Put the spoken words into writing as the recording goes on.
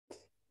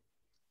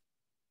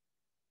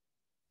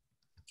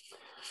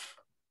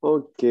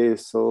Okay,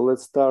 so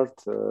let's start.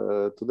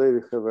 Today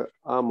we have a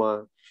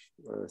AMA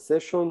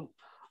session.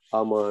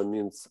 AMA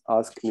means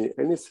Ask Me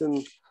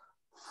Anything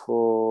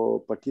for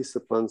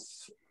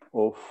participants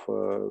of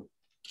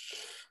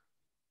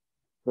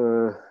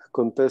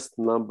contest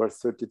number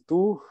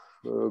 32,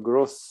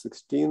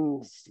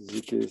 Groth16,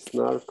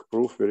 zkSNARK,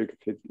 proof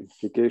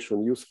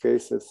verification use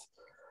cases,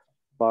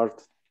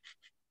 part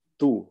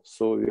 2.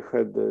 So we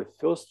had the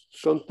first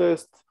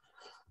contest,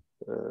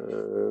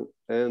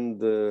 and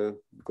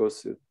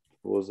because it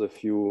was a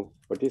few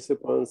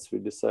participants, we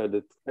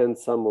decided, and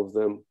some of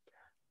them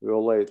were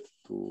late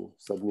to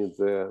submit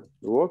their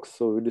work,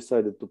 so we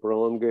decided to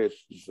prolongate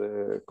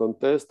the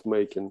contest,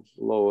 making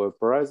lower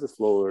prizes,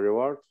 lower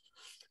reward,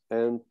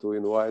 and to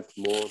invite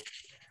more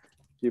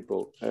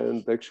people.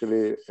 And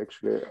actually,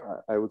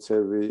 I would say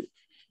we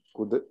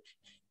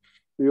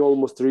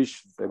almost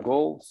reached the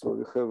goal. So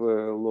we have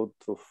a lot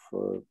of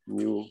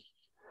new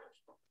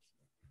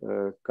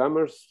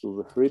comers to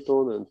the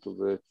fd.ton and to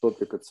the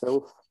topic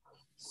itself.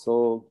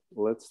 So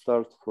let's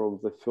start from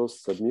the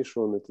first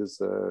submission. It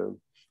is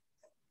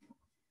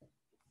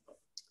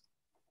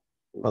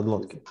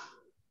Podlotkin.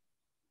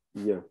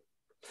 Yeah,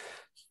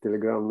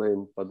 Telegram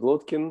name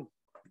Podlotkin.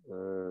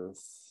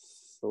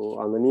 So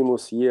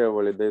anonymous year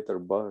validator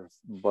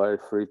by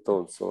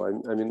fd.ton. So I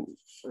mean,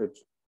 it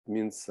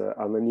means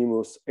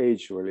anonymous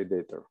age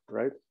validator,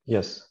 right?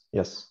 Yes,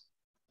 yes.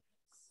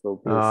 So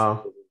please,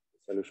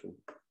 solution.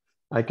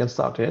 I can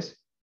start, yes.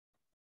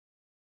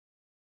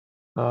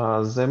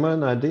 The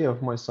main idea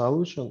of my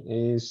solution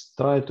is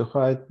try to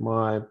hide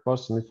my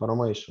personal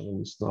information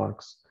in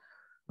SNARKs.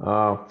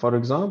 For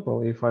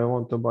example, if I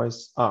want to buy,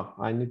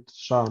 I need to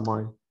share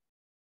my,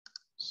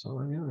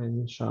 sorry, I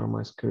need to share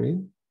my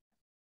screen.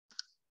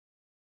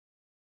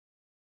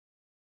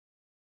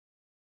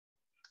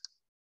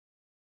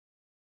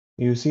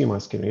 You see my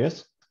screen,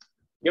 yes?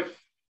 Yep.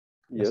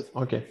 Yes.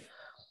 Okay.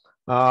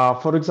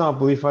 For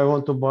example, if I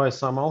want to buy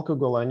some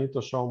alcohol, I need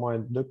to show my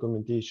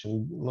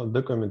documentation,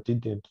 document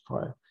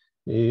identifier.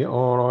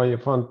 Or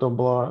if I want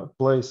to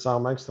play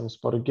some extreme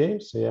sport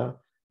games, yeah,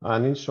 I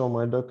need to show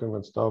my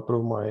documents to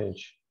approve my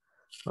age.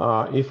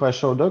 If I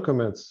show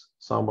documents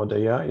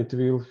somebody, yeah, it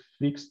will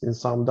fix in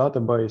some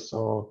database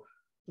or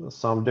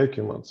some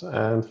documents.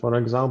 And for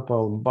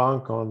example,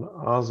 bank or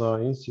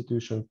other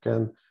institution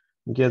can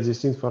get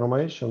this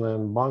information,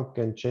 and bank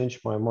can change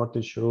my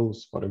mortgage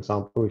rules. For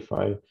example, if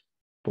I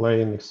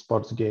playing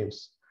sports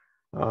games.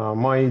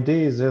 My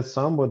idea is that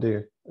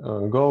somebody,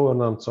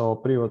 government or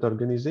private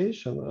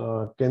organization,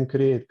 can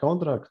create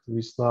contract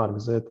with SNARK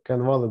that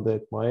can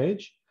validate my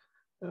age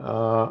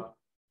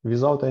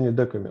without any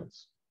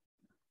documents.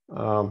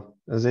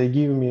 They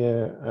give me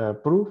a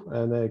proof,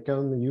 and I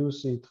can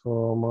use it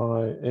for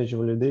my age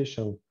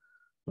validation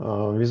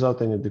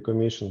without any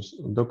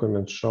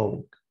document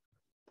showing.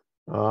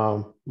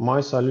 My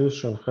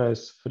solution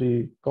has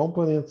 3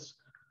 components.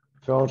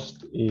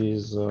 First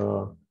is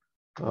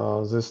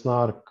the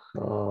SNARK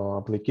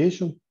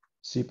application,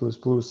 C++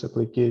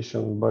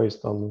 application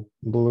based on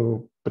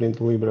Blueprint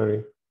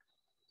library.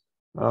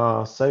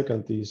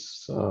 Second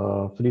is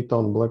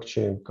fd.ton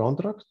blockchain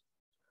contract.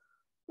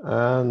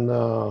 And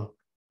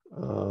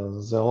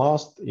the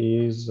last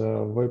is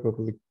web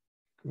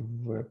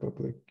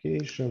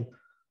application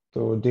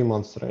to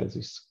demonstrate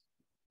this.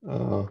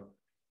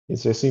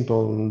 It's a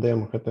simple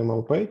demo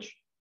HTML page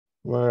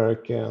where I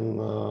can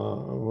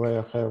where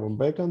I have a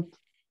backend,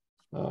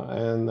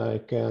 and I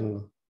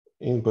can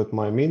input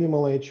my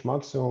minimal age,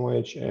 maximum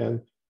age,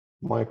 and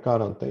my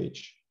current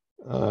age,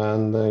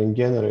 and then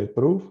generate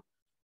proof,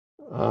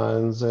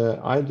 and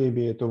the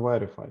IDB to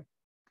verify.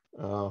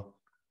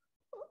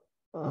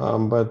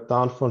 But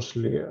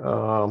unfortunately,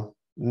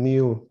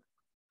 new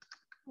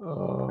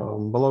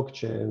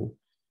blockchain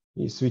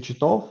is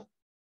switched off,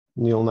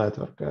 new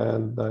network,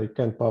 and I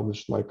can't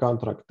publish my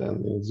contract,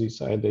 and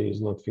this idea is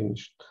not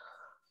finished.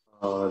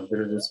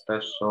 There is a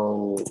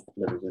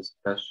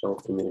special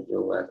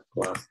community-led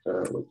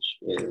cluster which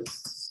is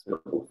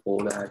suitable for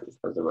that. As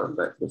I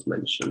remember, it was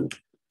mentioned.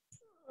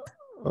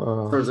 It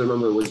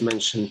was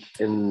mentioned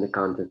in the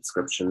content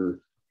description.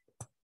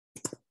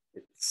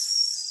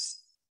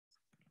 It's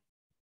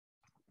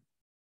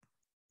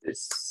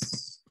this.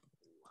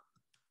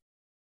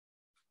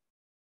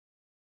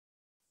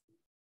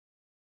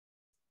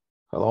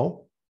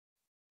 Hello?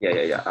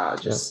 Yeah.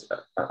 I've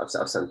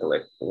sent the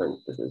link to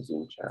the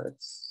Zoom chat.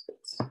 It's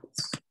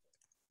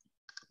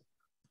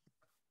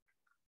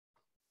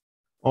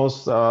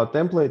Also,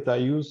 template I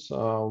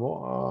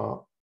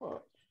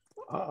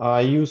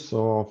use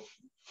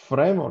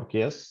framework,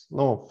 yes.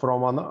 No,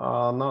 from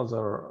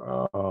another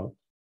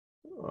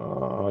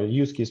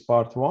use case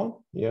part 1.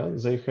 Yeah,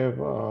 they have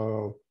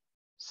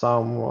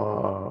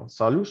some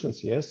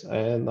solutions, yes,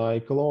 and I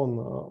clone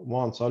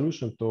one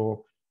solution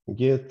to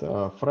get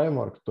a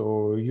framework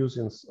to use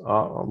in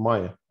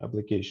my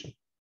application.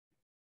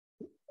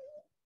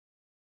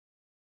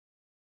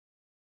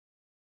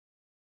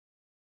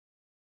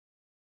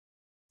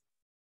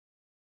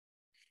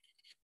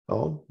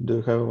 Oh, do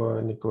you have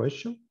any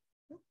question,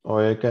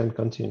 or I can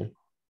continue?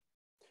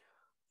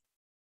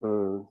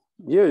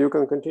 Yeah, you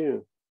can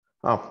continue.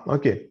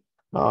 Okay.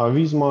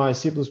 With my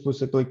C++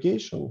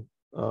 application,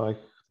 one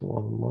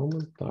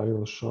moment, I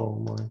will show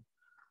my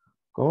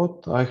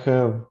code. I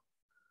have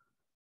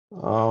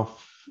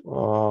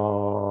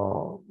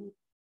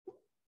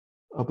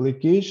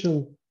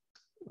application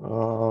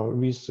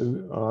with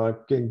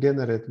can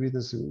generate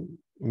witness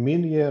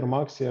min year,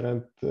 max year,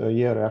 and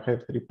year. I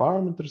have 3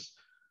 parameters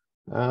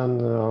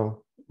and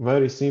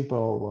very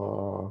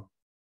simple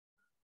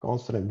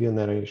constraint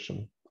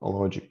generation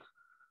logic.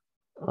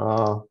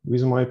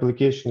 With my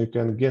application, you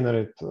can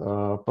generate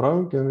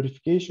proof and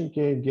verification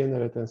key,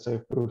 generate and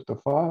save proof to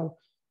file,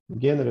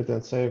 generate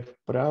and save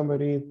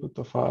primary input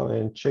to file,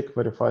 and check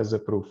verify the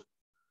proof.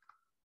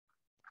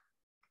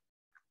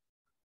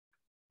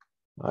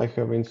 I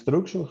have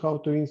instruction how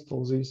to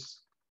install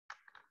this.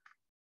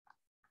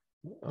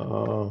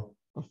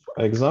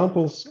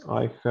 Examples,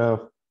 I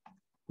have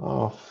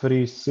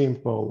 3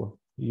 simple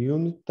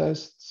unit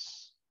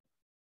tests,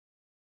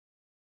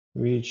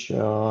 which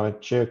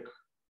check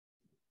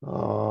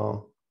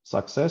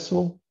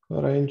successful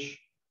range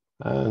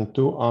and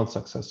 2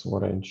 unsuccessful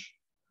range.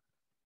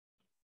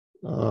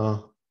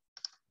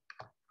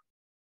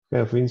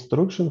 Have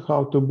instruction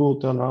how to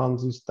build and run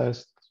this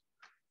test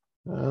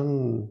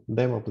and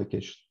demo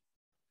application.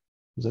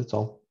 That's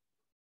all.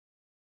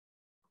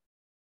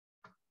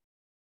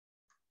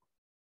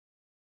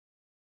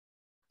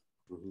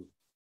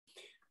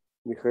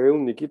 Mikhail,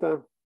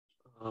 Nikita?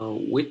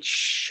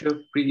 Which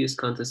previous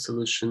contest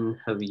solution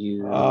have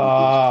you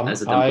used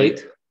as a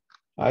template?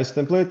 As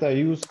template, I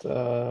used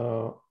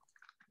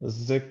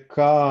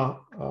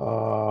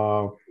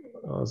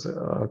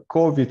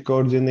COVID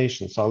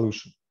coordination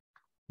solution.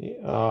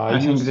 I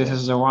think this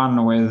is the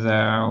one with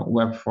the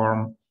web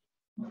form.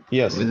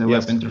 Yes, with the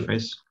web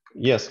interface.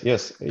 Yes,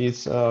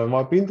 it's a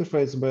web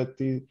interface, but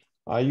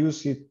I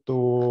use it to.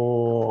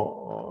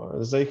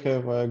 They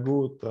have a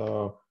good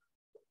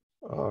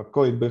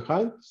code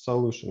behind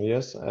solution,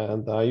 yes,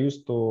 and I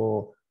used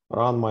to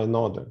run my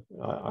node.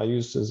 I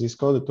use this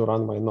code to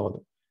run my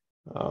node,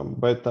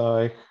 but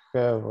I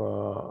have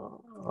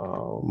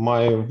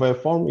my web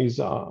form is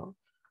a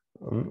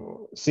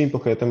simple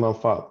HTML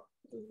file.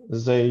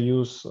 They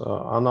use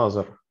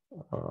another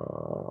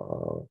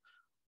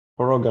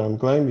programming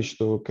language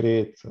to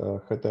create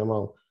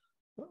HTML.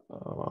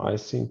 I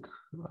think,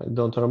 I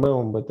don't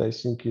remember, but I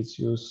think it's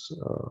use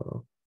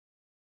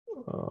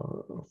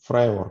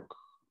framework.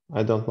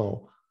 I don't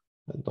know.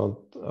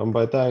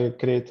 But I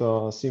create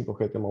a simple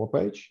HTML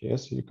page.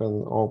 Yes, you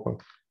can open.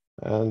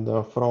 And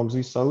from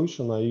this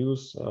solution, I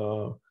use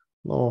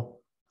no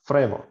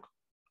framework.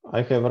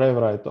 I have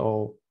rewrite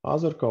all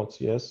other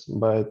codes, yes,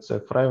 but the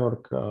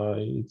framework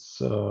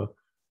it's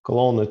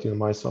cloned in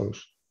my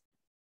solution.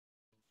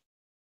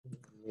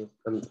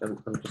 I'm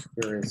just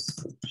curious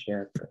to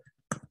check.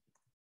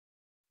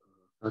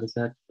 How does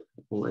that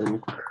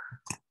link?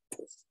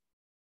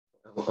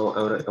 I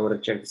want to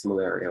check the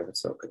similarity of the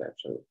socket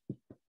actually.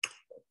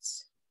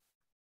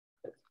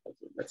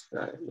 That's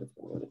what I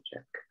want to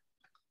check.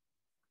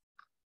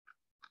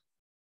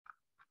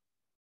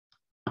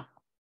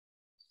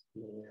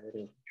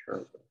 Similarity,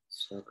 sure.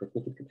 So could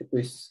you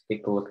please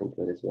take a look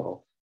into it as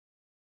well?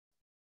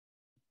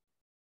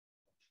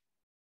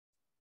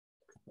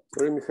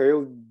 Sorry,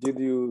 Mikhail, did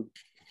you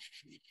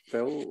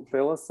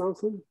tell us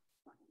something?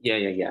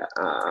 Yeah.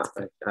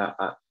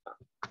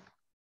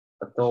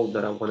 I told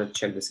that I want to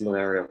check the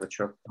similarity of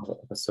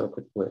a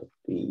circuit with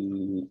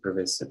the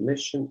previous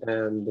submission,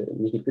 and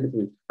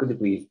could you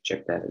please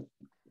check that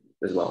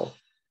as well?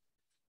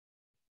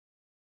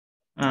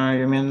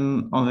 You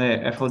mean on the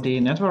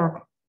FLD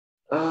network?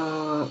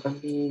 I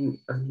mean,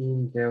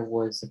 there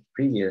was a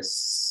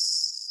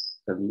previous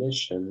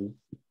submission.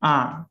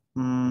 Yeah,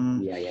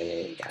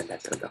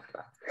 that's enough.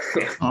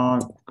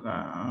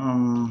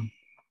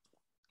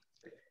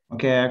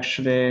 Okay,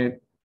 actually,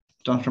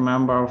 don't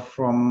remember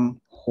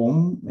from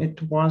whom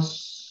it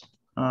was.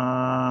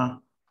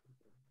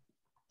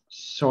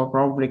 So I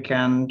probably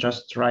can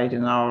just write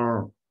in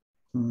our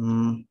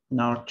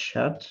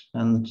chat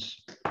and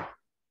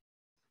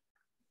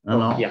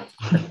yeah.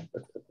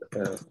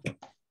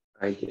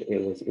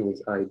 It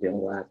was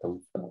ideal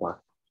atom fella.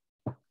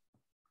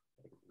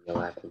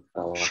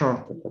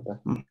 Sure.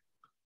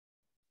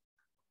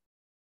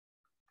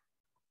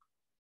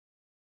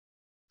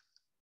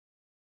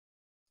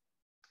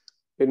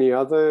 Any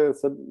other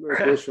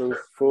questions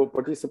for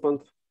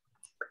participants?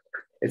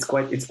 It's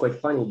quite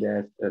funny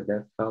that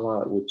that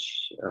fella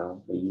which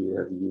you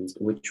have used,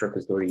 which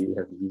repository you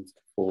have used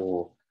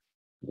for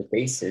the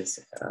basis,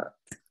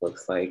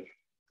 looks like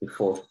he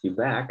forked you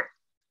back.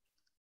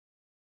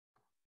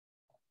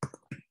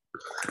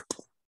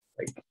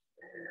 Like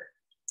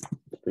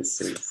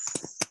this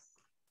is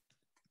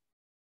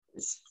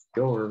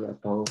your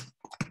repo.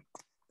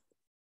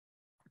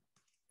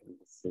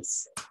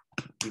 This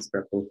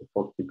repo to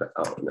fork you back.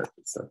 Oh no,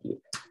 it's not you.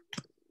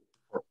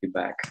 Fork you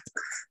back.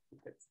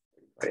 That's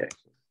pretty funny,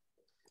 actually.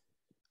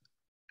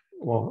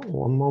 Well,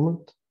 one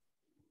moment.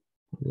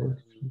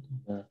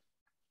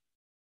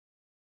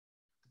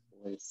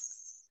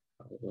 Voice.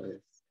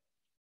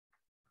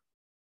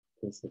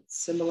 Is it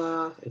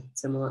similar?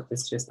 It's similar.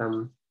 It's just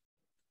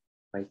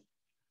like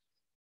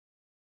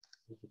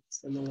is it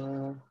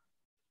similar?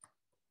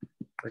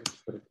 Let's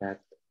put it that.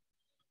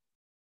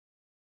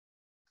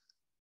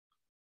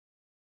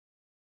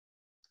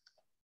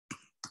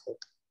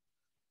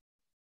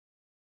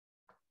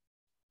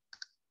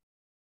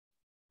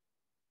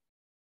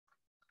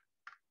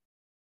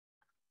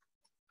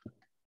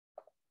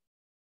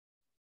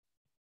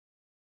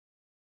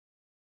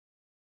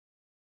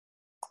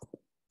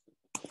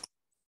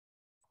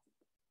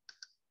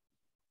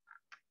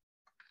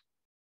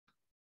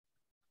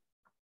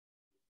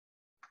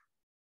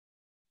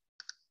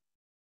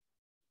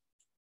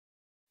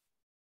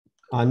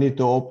 I need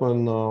to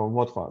open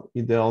what file?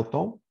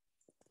 Ideal.tom?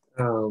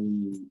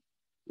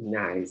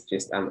 Nah, it's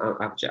just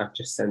I've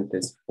just sent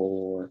this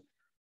for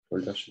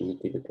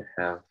Documented to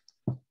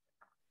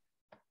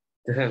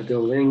have the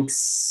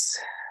links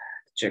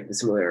to check the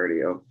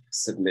similarity of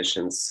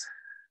submissions.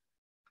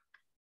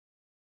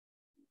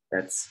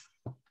 That's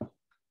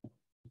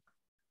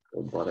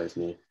what bothers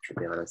me, to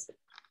be honest.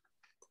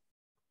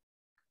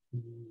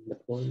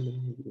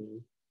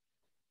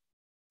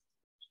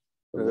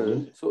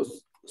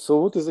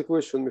 So what is the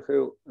question,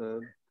 Mikhail?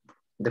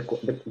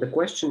 The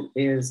question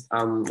is,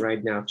 I'm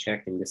right now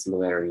checking the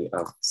similarity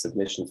of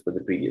submissions with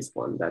the previous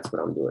one. That's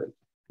what I'm doing.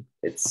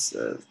 It's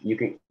you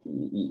can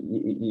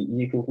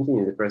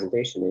continue the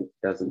presentation.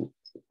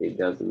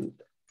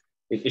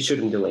 It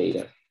shouldn't delay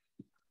either.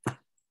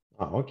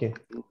 Okay.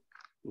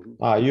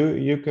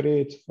 You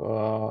create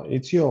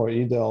it's your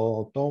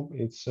Ideal.tom.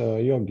 It's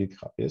your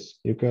GitHub. Yes,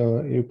 you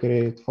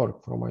create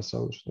fork from my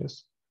solution.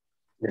 Yes.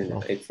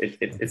 No,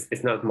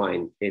 it's not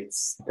mine.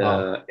 It's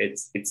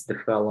the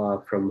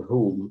fella from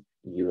whom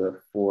you have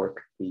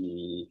forked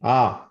the.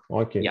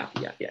 Okay. Yeah.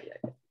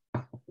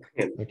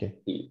 Okay.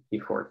 He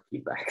forked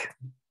feedback.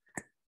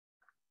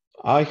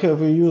 I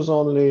have used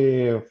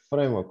only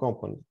framework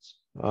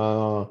components.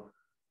 I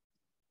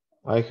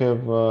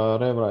have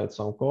rewrite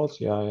some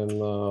codes. Yeah, in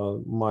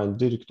my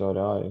directory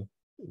I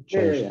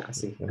changed. Yeah. I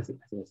see.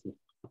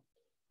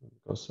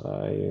 Because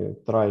I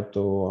try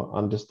to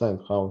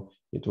understand how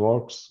it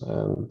works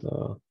and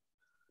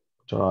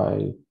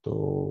try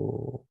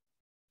to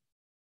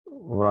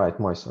write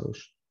my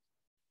solution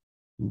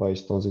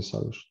based on this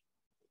solution.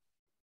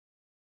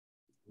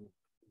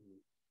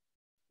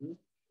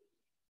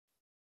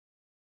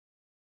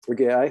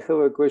 Okay, I have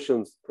a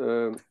question.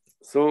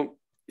 So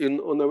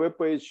on a web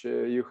page,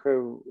 you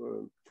have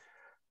a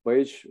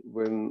page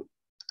when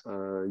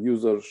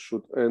user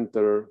should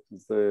enter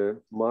the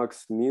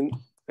max min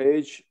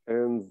age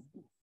and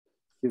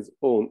his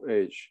own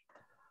age.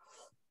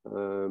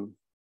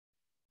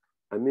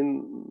 I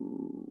mean,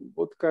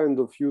 what kind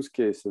of use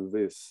case is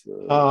this?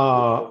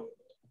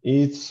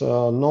 It's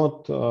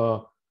not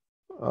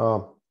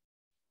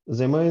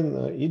the main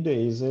idea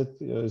is that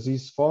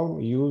this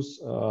form use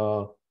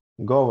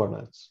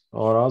governance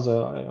or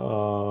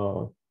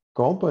other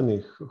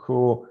company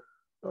who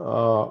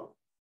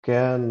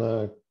can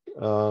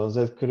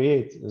that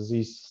create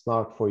this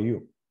SNARK for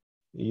you.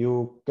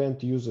 You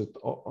can't use it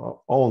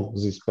on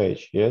this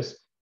page. Yes,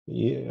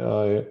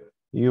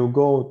 you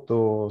go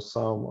to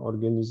some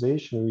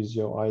organization with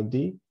your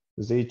ID.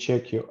 They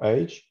check your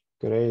age,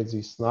 create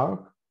this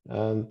SNARK,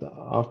 and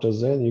after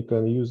then you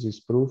can use this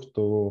proof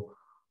to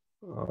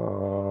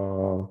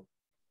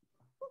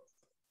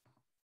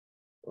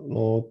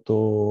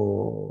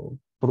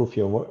prove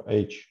your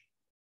age.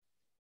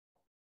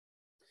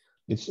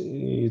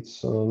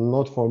 It's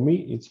not for me.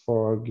 It's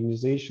for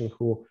organization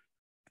who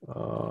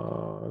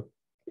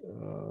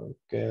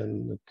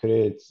can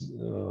create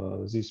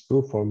this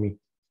proof for me.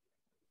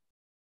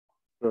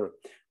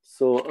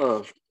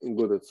 So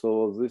good.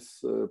 So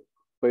this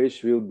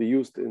page will be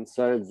used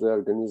inside the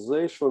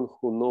organization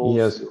who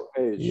knows your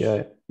age.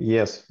 Yeah.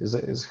 Yes.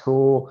 Is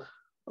who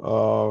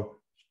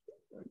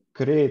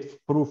create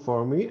proof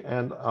for me,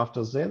 and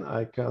after then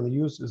I can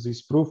use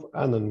this proof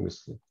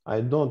anonymously.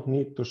 I don't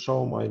need to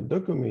show my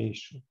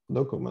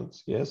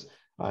documents. Yes,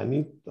 I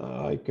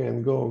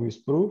can go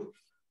with proof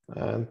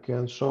and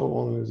can show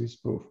only this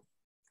proof.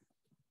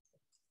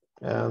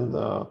 And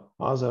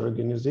other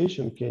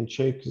organization can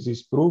check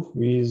this proof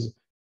with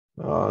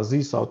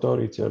this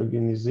authority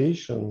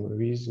organization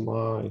with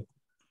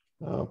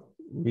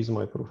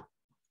my proof.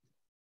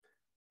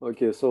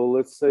 Okay, so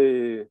let's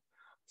say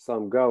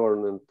some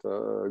government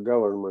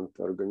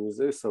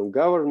organization, some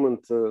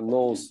government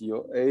knows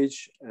your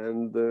age,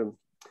 and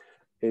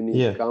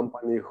any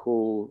company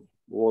who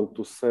want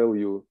to sell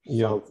you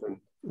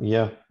something.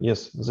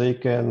 Yes, they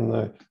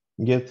can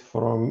get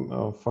from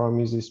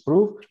me this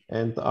proof,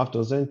 and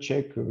after then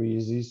check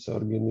with this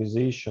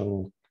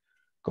organization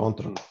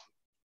contract.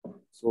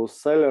 So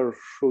seller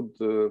should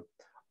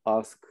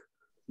ask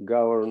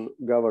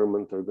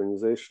government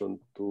organization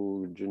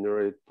to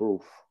generate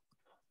proof.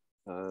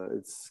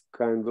 It's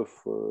kind of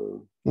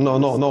no.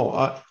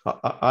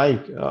 I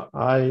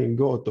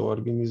go to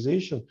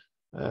organization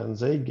and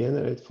they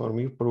generate for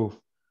me proof.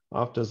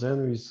 After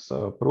then with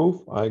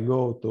proof, I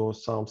go to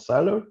some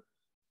seller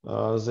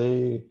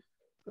they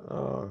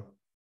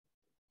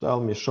tell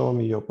me, show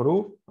me your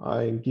proof.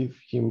 I give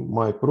him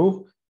my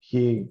proof.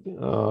 He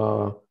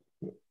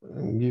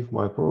give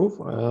my proof,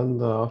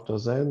 and after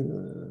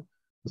then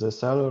the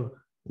seller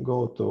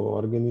go to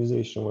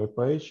organization web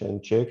page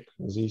and check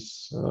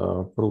this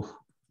proof.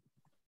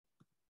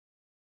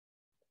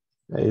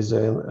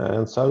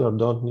 And seller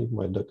don't need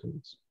my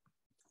documents.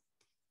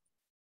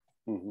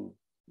 Mm-hmm.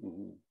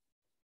 Mm-hmm.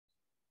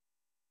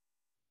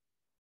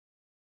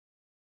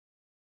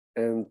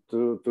 And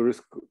to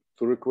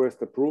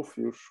request a proof,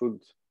 you should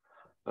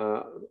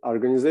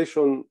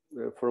organization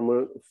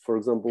for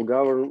example,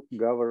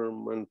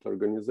 government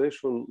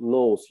organization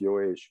knows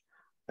your age.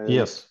 And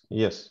yes.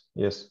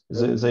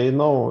 They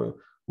know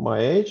my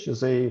age.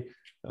 They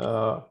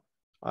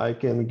I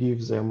can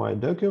give them my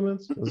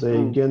documents.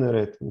 They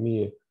generate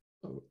me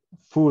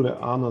fully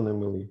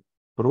anonymity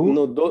proof.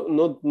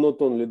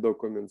 Not only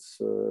documents.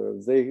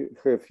 They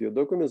have your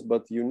documents,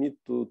 but you need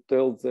to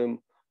tell them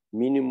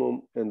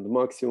minimum and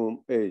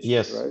maximum age.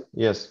 Yes, right?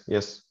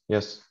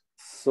 Yes.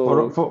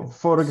 So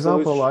for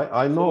example,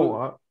 I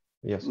know.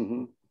 Yes.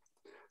 Mm-hmm.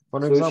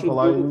 For so example,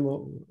 I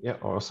know. Yeah.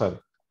 Oh, sorry.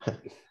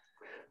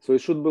 So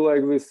it should be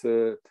like this.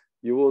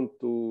 You want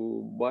to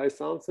buy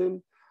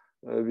something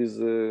with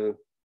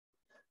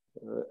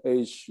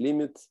age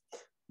limit.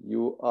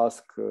 You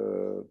ask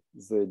the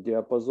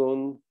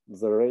diapason,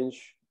 the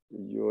range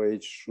your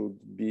age should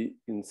be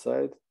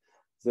inside.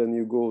 Then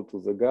you go to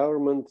the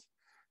government,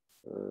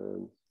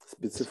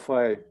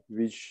 specify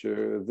which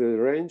the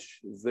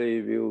range.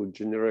 They will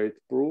generate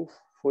proof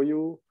for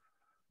you.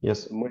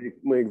 Yes.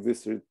 Make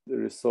this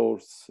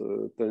resource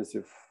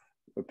intensive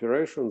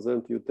operations,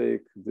 and you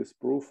take this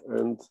proof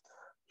and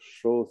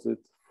shows it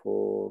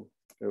for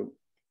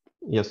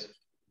yes.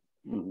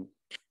 Mm-hmm.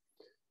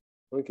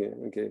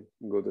 Okay,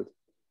 got it.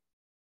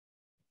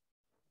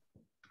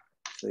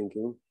 Thank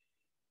you.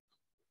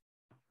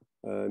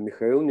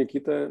 Mikhail,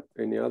 Nikita,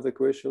 any other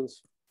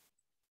questions?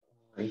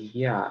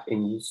 Yeah,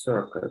 in the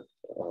circuit,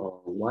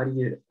 what do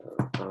you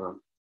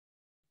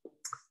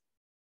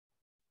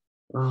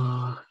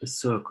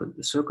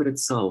the circuit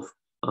itself,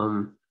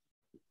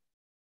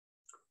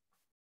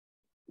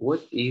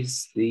 what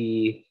is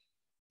the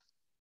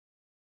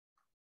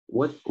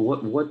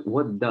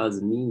what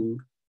does mean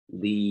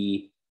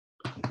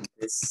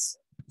this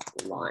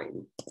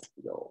line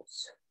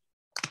goes?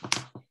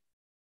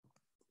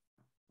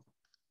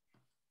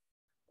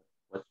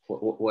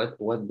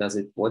 What does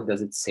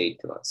it say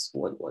to us?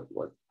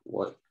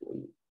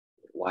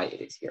 Why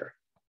it is here?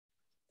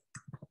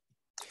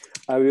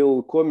 I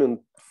will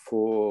comment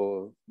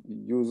for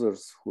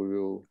users who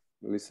will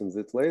listen to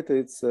it later.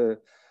 It's a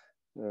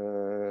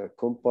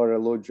compare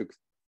logic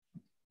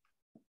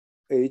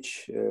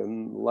H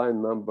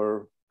line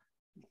number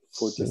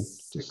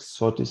 46.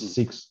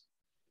 46.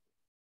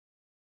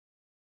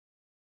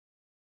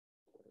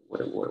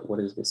 What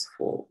is this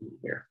for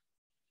here?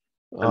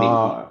 I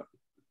mean,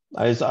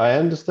 as I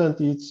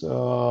understand, it's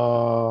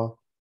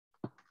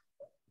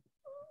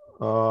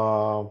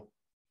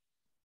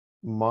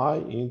my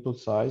input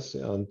size,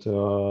 and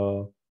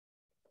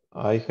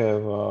I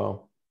have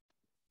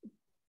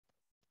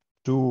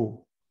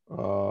two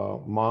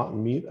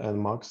mid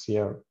and max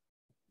here,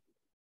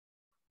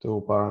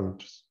 two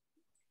parameters.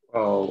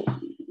 Oh,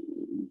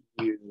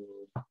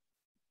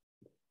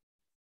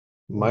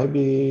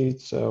 maybe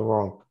it's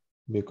wrong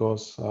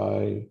because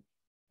I.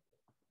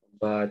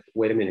 But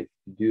wait a minute,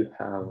 you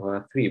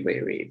have three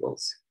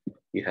variables.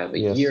 You have a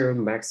yes. year,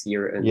 max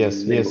year, and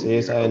yes, year.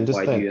 I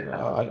understand. Why do you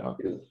have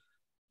two?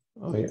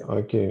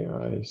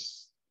 Okay,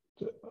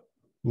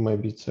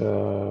 maybe it's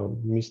a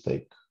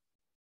mistake.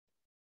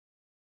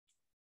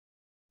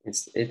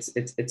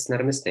 It's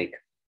not a mistake.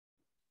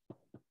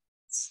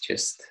 It's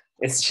just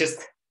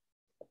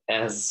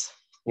as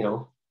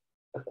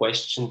a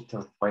question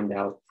to find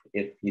out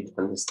if you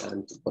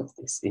understand what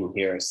is in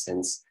here,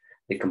 since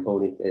the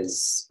component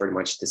is pretty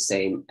much the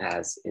same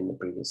as in the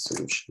previous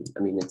solution. I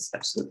mean, it's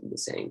absolutely the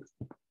same.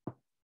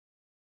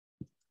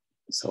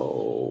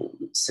 So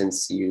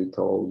since you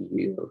told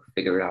you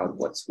figured out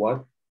what's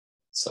what,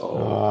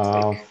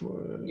 so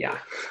yeah,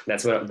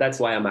 that's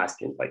why I'm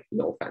asking. Like,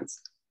 no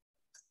offense.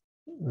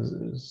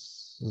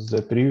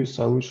 The previous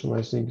solution,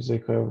 I think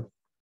they have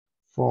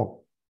 4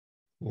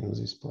 in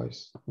this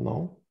place.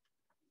 No.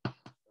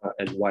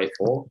 And why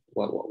 4?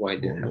 Why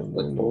do you have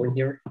put 4 in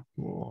here?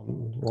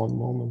 One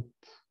moment.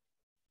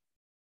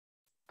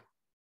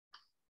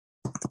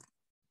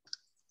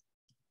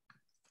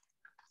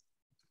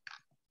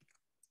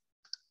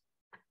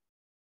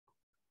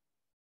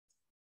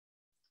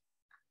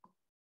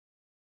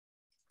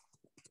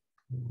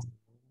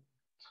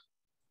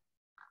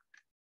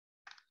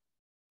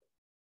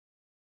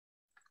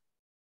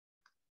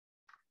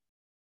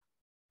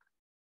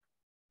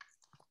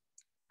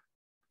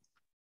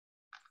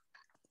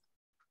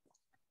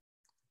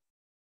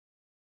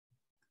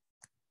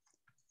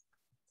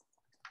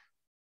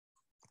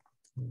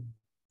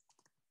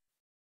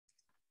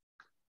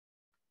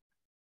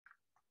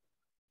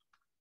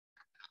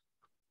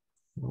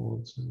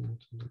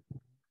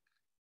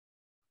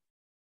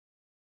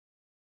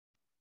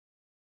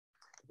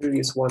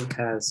 previous one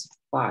has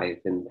 5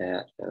 in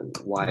that, and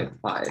why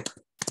 5?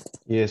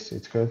 Yes,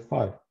 it has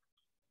 5.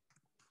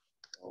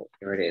 Oh,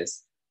 here it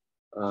is.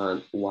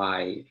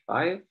 Why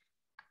 5?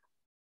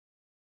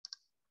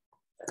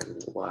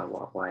 And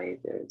why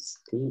there's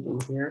 2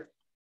 in here?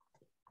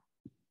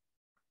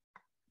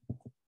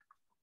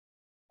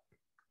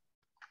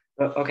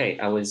 Well, okay,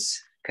 I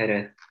was kind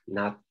of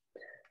not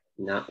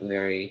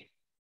very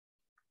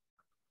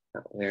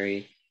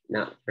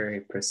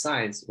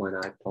precise when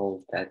I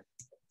told that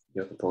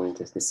your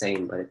component is the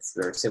same, but it's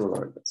very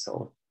similar.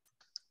 So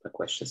the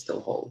question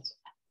still holds.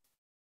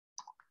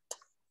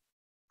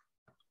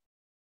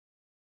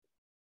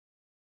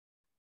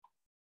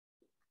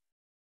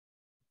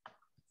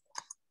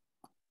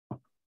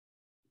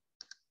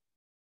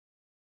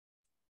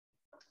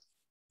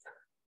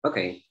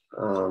 Okay,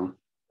 I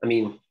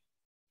mean,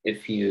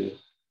 if you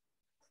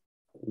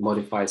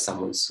modify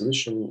someone's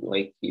solution,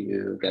 like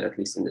you gotta at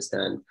least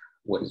understand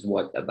what is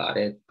what about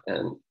it,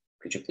 and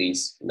could you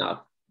please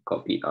not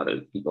copy other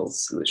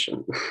people's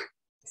solutions?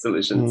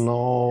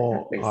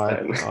 No,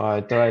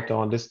 I try to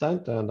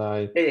understand, and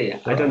I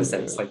I don't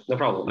understand. It's like no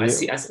problem. I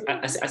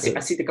Yeah.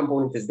 see the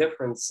component is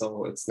different,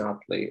 so it's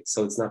not like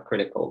it's not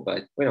critical.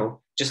 But you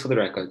know, just for the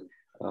record,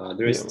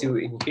 there is 2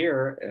 in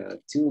here.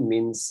 2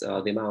 means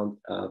the amount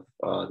of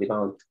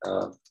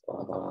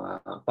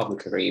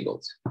public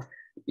variables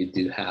you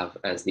do have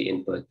as the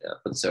input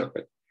for the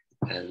circuit,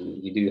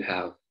 and you do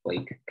have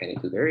like kind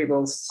of 2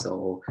 variables.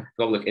 So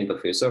public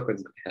input for your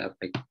circuit have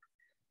like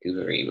 2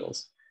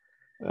 variables.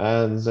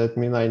 And that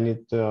means I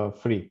need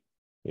 3.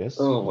 Yes.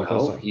 Oh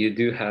well, you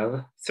do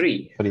have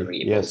 3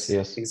 variables.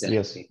 Yes. Exactly.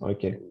 Yes.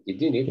 Okay. And you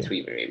do need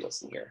 3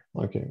 variables in here.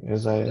 Okay.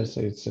 As I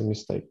say, it's a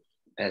mistake.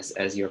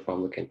 As your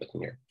public input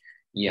in here.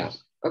 Yeah.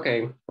 Yes.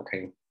 Okay.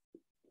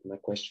 My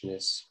question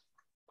is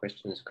great.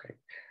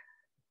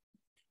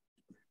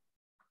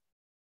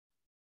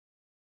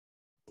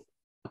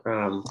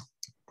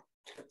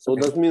 So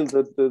that means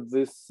that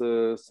this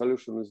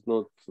solution is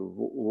not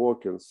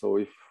working. So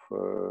if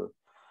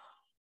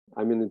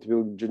I mean, it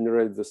will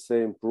generate the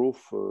same proof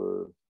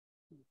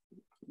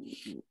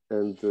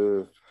and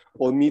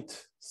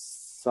omit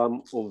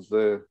some of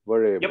the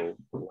variable.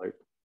 Yep. Like.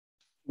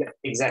 Yeah,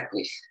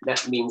 exactly.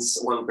 That means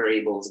one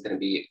variable is going to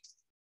be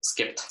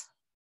skipped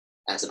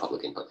as a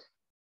public input.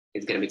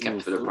 It's going to be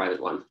kept for the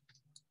private one.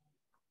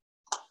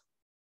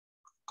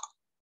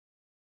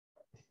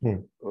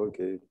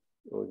 Okay.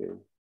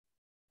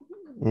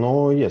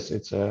 No, yes,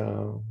 it's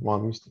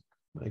one mistake.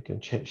 I can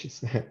change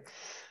it.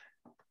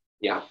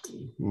 Yeah.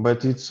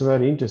 But it's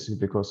very interesting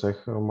because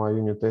my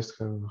unit test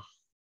have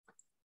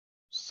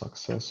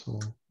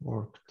successfully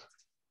worked.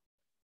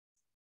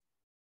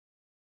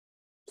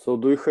 So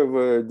do you have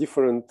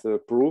different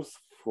proofs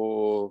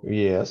for?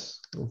 Yes,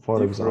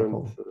 for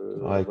example,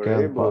 I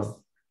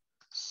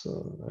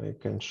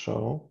can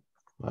show.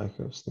 I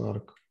have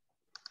SNARK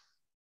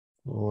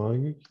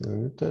logic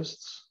unit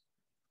tests.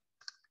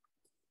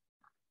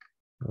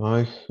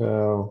 I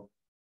have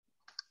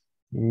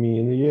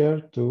mean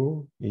year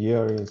to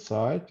year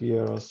inside,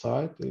 year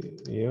outside,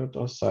 year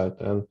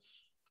outside, and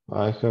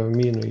I have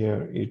mean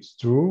year it's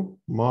true,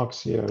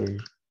 max year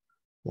is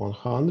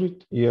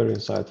 100, year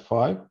inside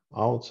 5,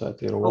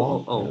 outside year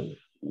 1. And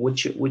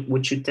what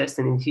you're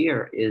testing in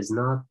here is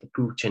not the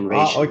proof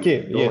generation.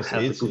 Okay, you yes,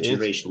 have the proof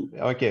generation.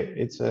 Okay,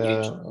 it's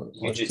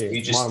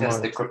you just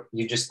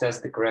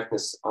test the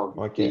correctness of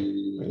the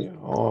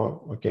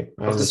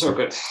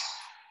circuit.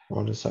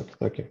 On the circuit,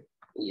 okay.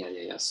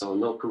 Yeah. So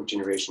no proof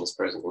generation is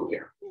present in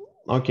here.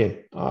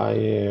 Okay,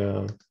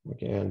 I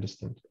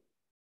understand.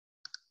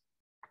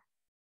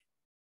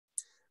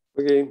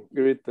 Okay,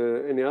 great.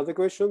 Any other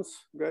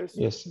questions, guys?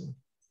 Yes.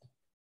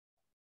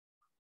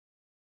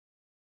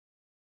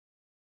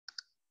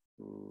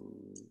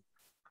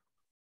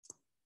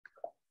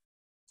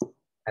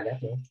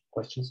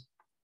 Questions?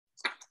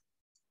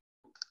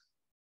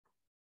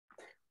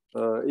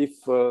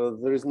 If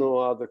there is no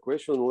other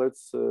question,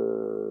 let's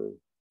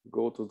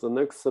go to the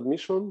next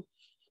submission,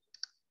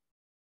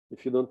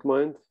 if you don't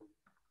mind.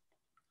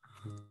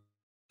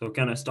 So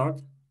can I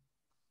start?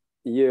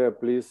 Yeah,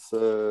 please.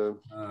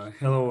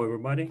 Hello,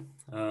 everybody.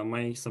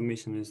 My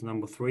submission is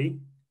number 3.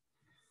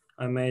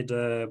 I made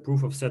a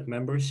proof of set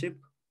membership,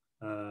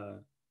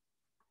 and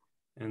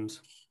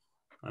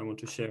I want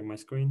to share my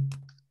screen.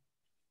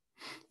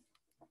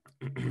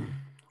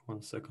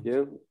 1 second.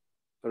 Yeah,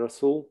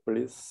 Rasul,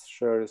 please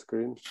share your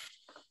screen.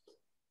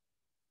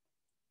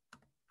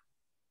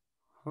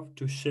 How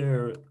to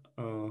share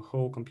a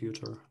whole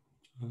computer?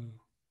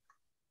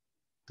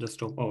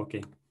 Desktop. Oh,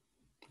 okay.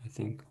 I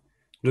think.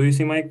 Do you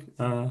see my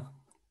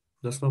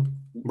desktop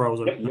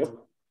browser? Yep.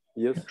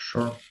 Yes.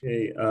 Sure.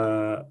 Okay.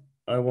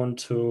 I want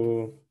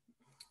to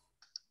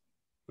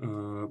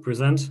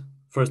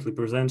firstly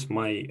present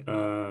my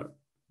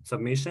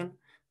submission.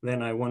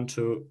 Then I want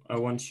to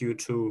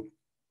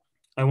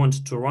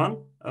run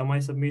my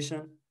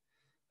submission,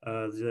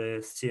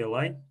 the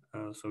CLI,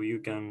 so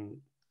you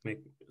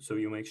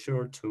make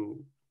sure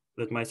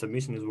that my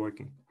submission is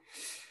working.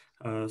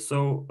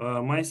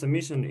 My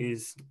submission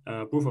is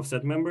proof of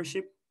set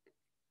membership.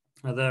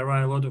 There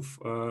are a lot of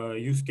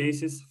use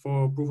cases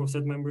for proof of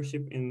set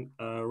membership in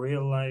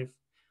real life.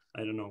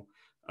 I don't know.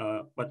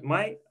 But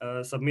my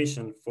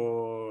submission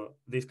for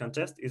this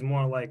contest is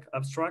more like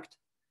abstract.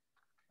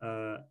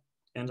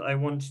 And I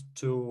want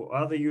to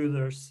other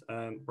users,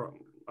 other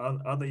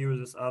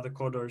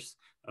coders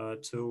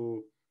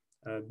to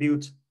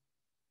build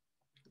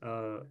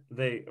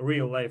the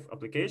real life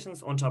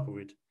applications on top of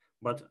it.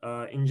 But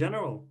in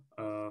general,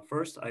 at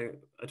first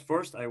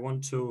I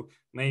want to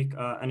make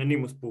an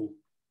anonymous pool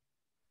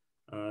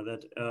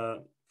that,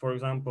 for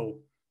example,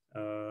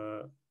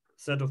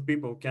 set of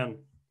people can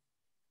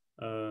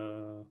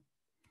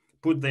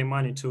put their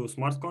money to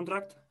smart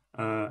contract,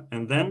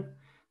 and then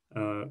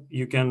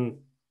you can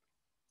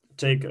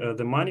take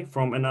the money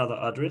from another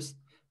address,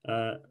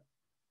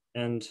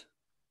 and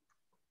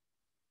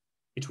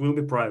it will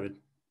be private.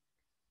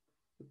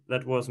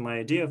 That was my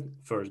idea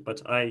first,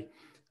 but I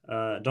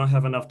don't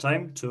have enough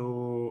time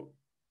to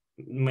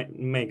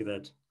make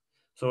that.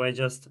 So I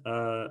just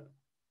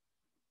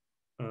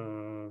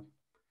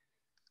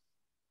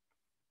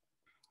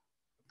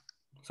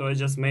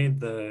made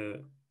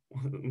the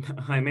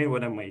I made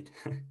what I made.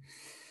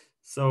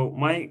 So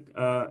my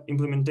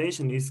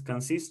implementation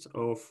consists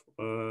of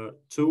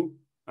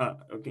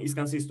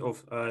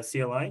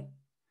CLI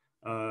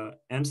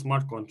and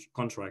smart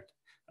contract.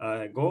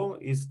 Goal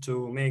is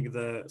to make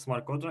the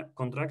smart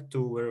contract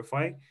to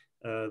verify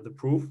the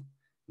proof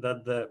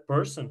that the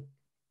person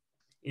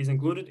is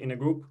included in a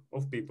group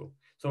of people.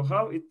 So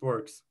how it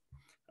works?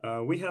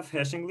 We have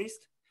hashing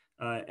list,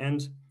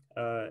 and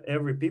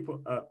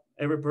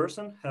every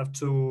person have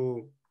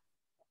to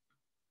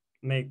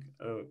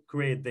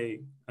create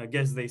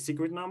guess the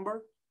secret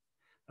number.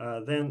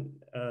 Then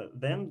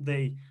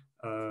they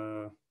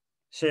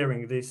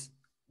sharing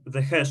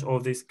the hash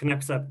of this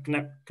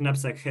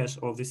knapsack hash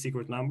of the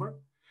secret number,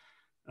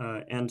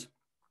 and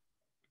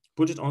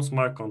put it on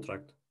smart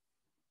contract.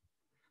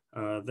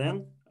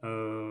 Then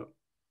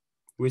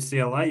with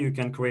CLI you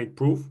can create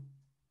proof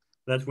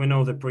that we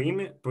know the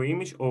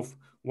preimage of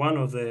one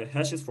of the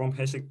hashes from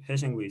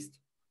hashing list.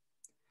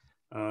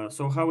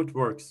 So how it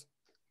works?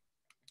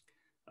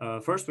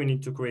 First, we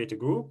need to create a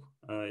group.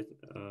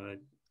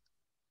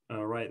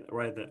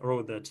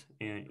 Wrote that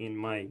in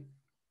my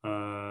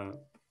I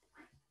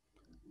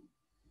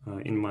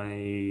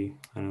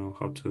don't know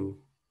how to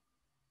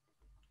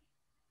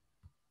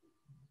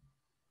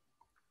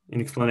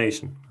in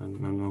explanation. I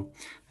don't know.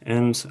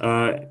 And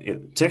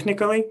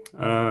technically,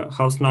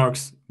 how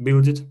SNARKs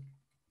build it,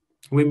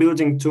 we're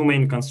building two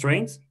main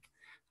constraints.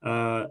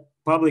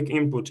 Public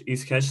input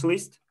is hash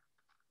list.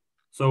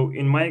 So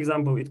in my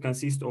example, it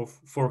consists of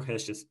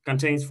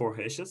contains 4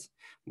 hashes,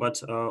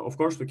 but of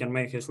course we can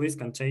make hash list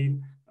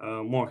contain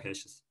more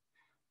hashes.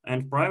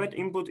 And private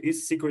input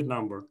is secret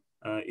number.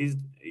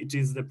 It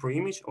is the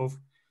preimage of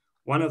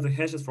one of the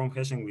hashes from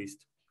hashing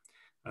list.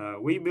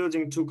 We're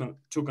building two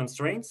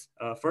constraints.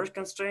 First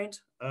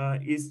constraint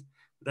is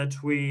that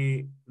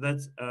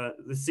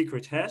the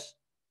secret hash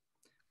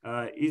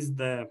is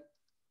the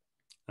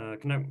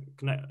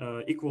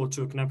equal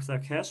to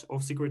knapsack hash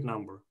of secret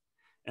number.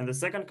 And the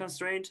second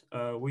constraint,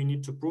 we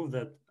need to prove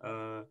that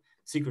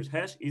secret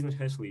hash isn't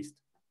hash list.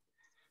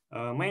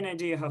 Main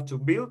idea how to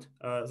build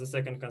the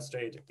second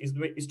constraint is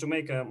to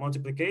make a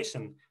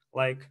multiplication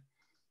like,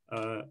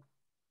 I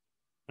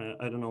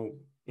don't know,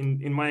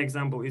 in my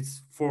example,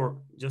 it's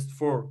just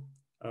four,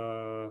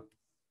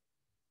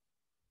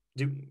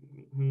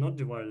 not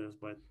dividers,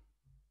 but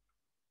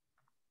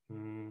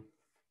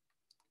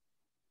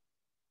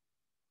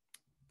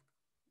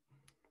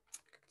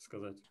как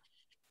сказать?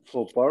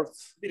 4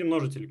 parts.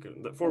 Перемножителька,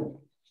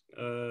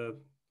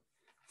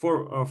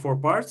 four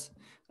parts,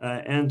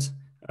 and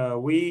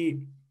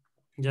we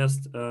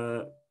just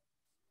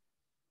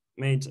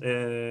made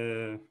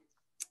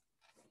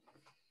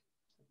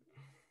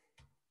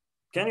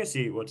can you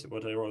see what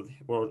I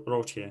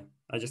wrote here?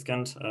 I just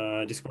can't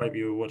describe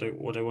you what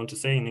I want to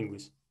say in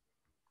English.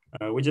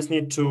 We just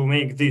need to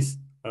make this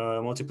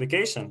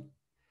multiplication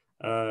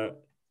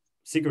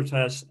secret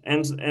hash,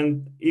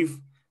 and if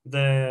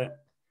the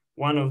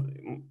one of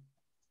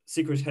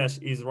secret hash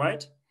is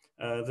right,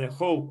 the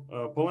whole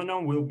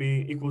polynomial will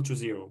be equal to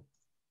 0.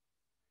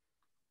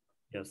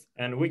 Yes,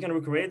 and we can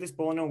recreate this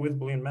polynomial with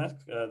Boolean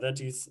mask that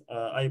is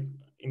I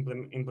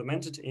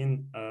implemented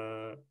in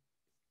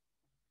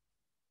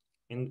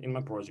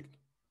my project.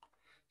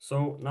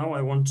 So now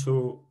I want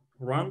to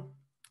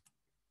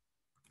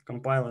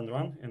compile and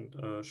run, and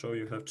show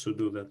you how to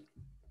do that.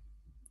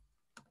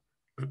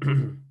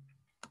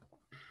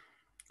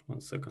 1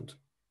 second.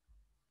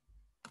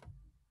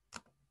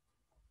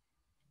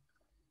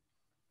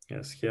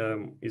 Yes,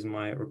 here is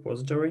my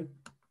repository.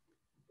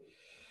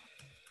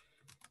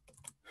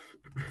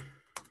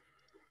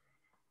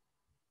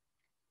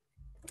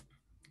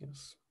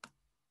 Yes, a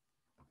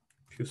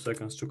few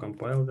seconds to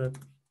compile that.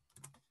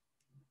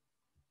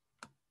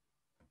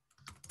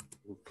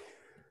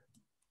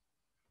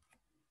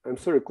 I'm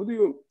sorry, could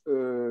you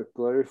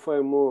clarify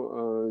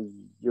more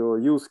your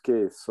use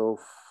case. So,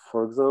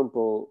 for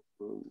example,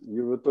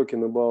 you were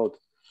talking about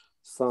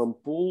some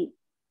pool,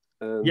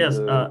 and yes,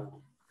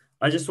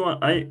 I just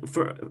want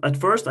at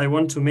first I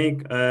want to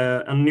make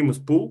an anonymous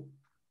pool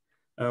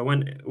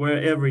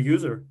where every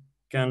user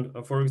can,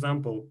 for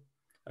example,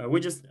 we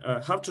just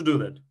have to do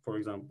that. For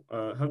example,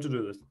 how to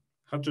do this?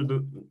 How to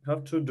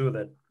do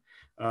that?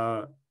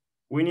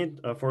 We need,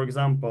 for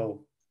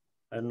example,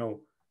 I don't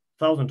know,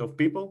 thousands of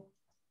people,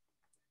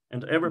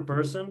 and every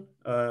person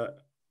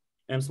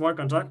and smart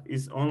contract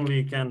is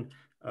only can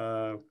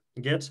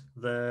get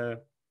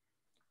the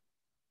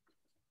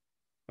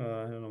I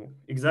don't know,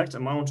 exact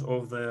amount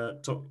of the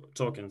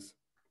tokens.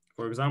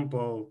 For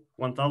example,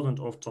 1,000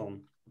 of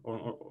ton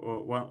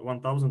or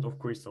 1,000 of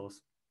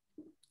crystals.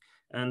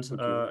 And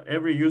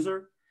every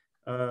user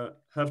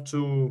have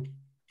to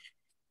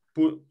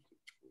put,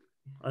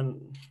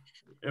 and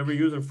every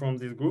user from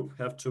this group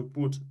have to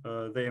put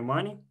their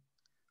money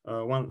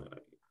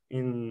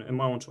in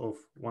amount of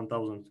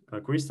 1,000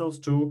 crystals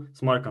to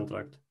smart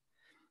contract.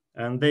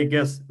 And they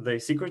guess the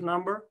secret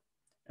number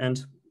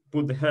and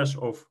put the hash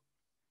of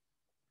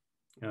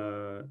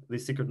the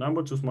secret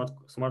number to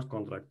smart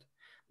contract.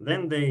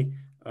 Then they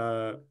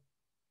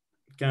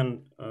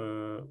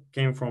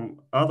came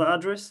from other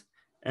address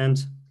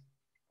and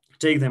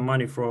take the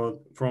money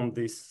from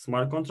this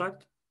smart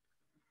contract,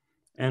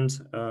 and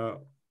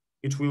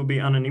it will be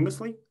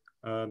anonymously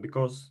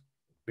because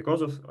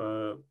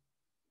of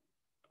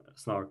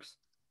snarks.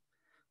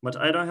 But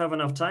I don't have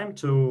enough time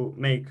to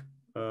make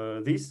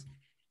this.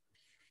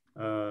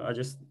 I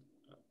just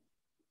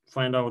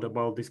find out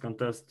about this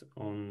contest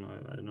on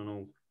I don't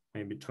know,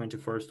 maybe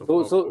 21st of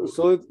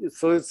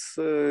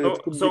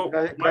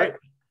October.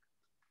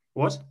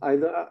 What?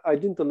 I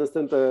didn't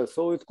understand.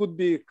 So it could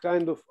be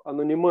kind of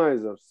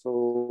anonymizer. So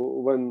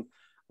when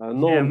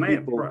known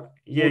people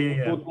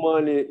put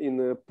money in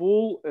a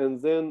pool,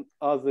 and then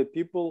other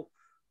people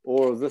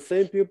or the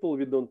same people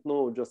we don't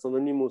know, just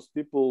anonymous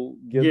people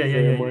get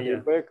their money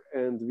back,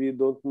 and we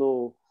don't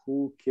know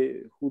who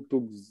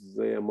took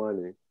their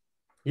money.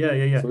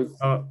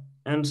 So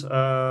and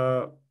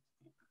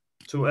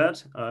to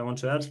add, I want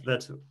to add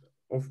that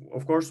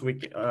of course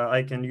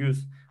I can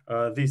use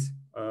this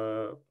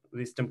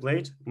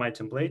template, my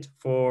template,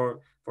 for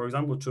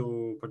example,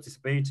 to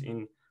participate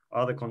in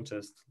other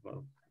contests.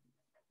 Well,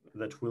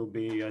 that will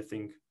be, I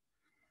think,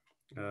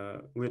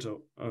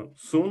 little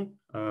soon,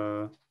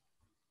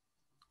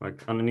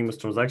 like anonymous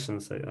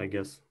transactions, I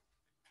guess.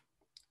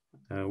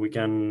 We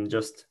can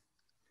just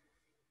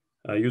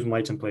use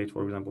my template,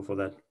 for example, for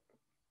that.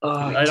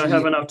 I don't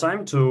have enough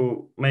time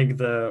to make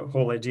the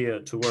whole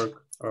idea to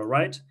work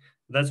right.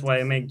 That's why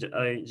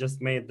I just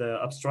made the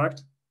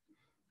abstract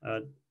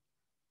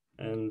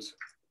and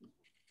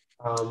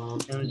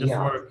just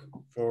work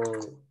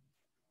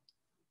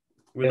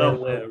without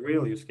the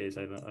real use case.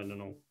 I don't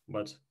know,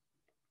 but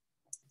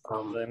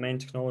the main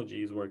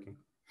technology is working.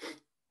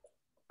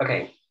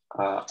 Okay,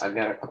 I've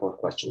got a couple of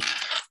questions.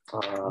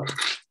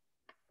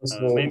 First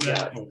of all,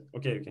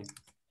 okay.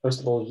 First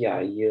of all,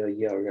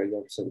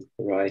 you're absolutely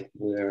right.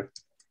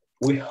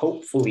 We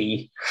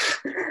hopefully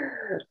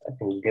I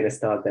think we're gonna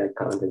start that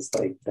contest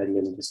like by the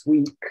end of this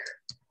week,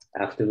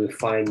 after we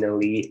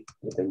finally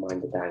determine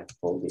the time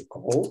for the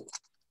call.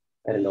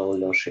 I don't know,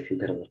 Losha, if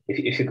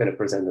you're gonna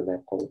present on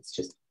that call, it's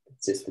just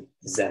a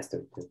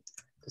disaster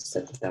to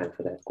set the time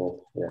for that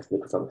call.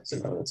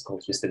 It's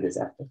called just a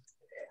disaster.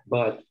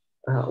 But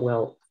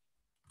well,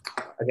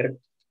 I got a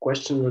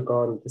question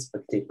regarding this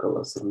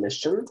particular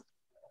submission.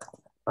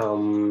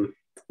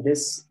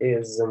 This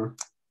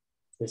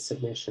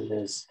submission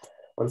is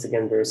once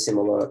again very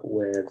similar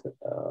with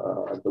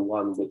the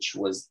one which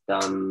was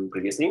done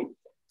previously,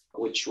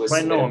 which was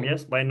by Noam.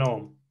 Yes, by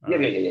Noam. Yeah,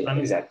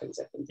 exactly.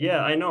 Yeah,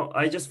 I know.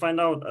 I just find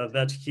out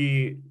that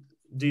he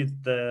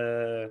did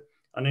the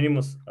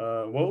anonymous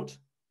vote.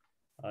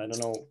 I don't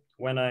know,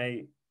 when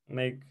I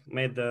made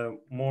the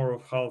more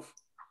of half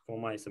for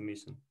my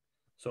submission.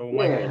 So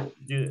my code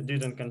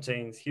didn't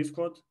contain his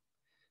code,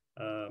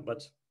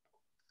 but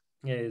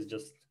yeah,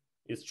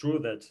 it's true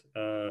that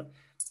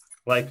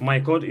like my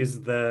code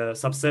is the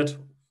subset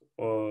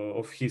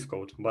of his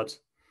code, but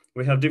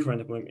we have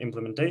different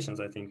implementations.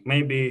 I think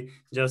maybe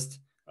just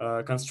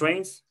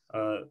constraints,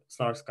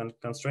 SNARK's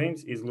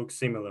constraints looks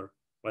similar,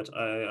 but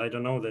I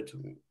don't know that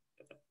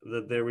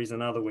there is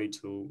another way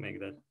to make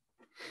that.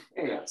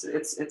 Yeah,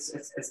 it's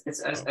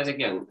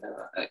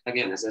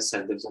again, as I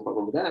said, there's no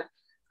problem with that.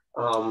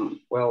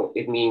 Well,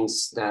 it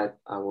means that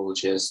I will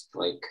just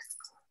like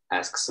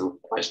ask some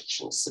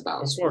questions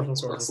about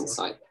what's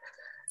inside.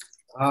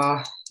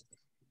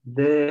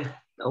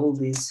 All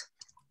these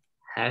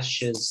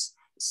hashes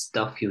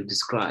stuff you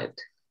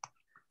described,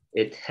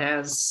 it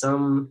has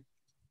some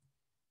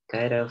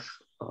kind of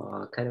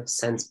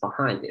sense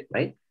behind it,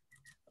 right?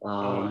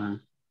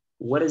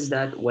 What is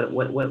that?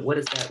 What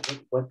is that?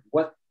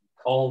 What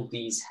all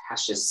these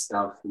hashes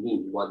stuff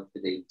mean? What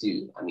do they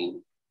do? I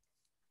mean,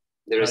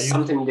 there is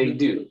something they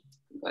do.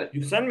 But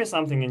you send me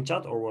something in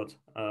chat or what?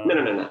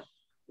 No.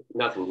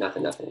 Nothing.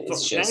 It's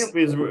So can you just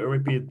please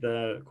repeat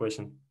the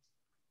question?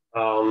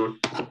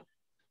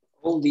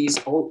 all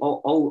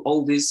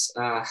these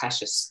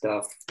hashes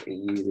stuff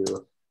you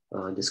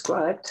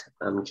described.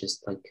 I'm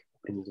just like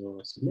in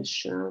your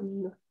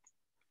submission.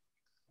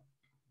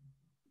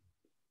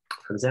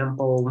 For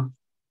example,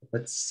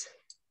 let's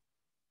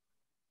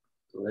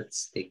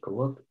take a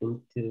look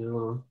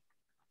into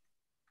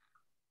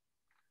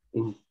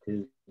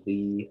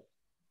the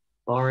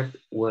part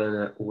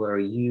where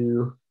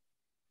you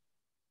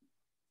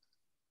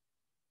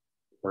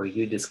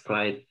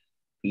describe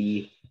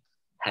the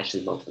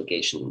hashes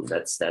multiplication.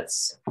 That's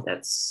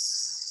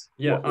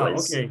yeah. what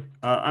was, okay.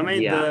 I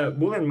made the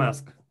Boolean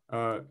mask.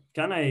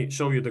 Can I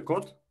show you the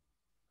code?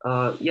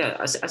 Yeah,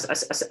 I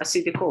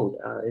see the code.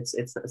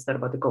 It's not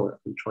about the code.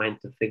 I'm trying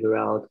to figure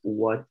out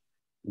what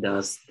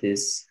does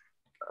this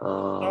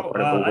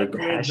whatever I with the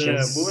create the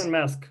hashes. Boolean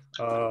mask.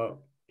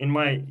 In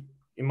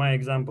my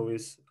example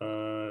is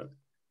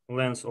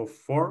length of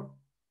four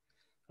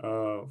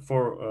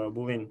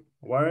Boolean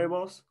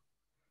variables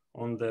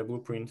on the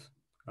blueprint.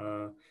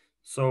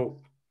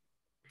 So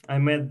I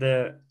made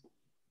the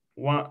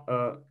one.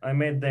 I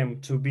made them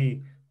to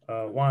be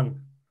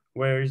one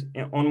where is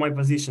on my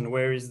position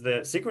where is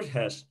the secret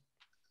hash,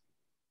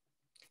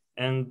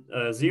 and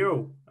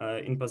 0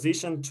 in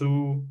position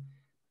to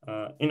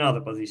in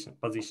other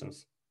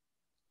positions.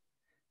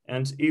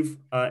 And if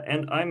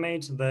and I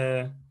made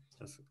the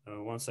just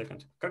 1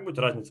 second. Как будет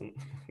разница?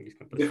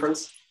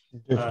 Difference.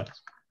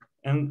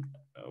 And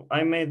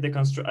I made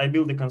the I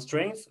built the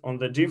constraints on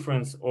the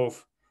difference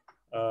of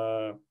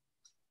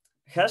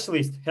hash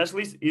list. Hash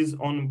list is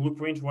on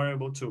blueprint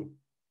variable 2.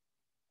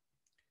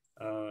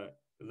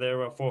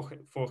 There are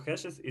four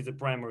hashes is a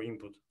primary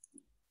input.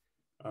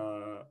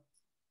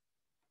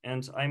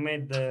 And I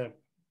made the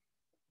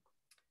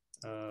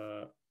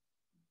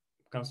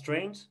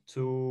constraint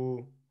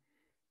to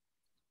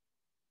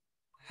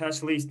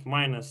hash list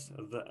minus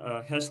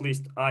the hash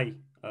list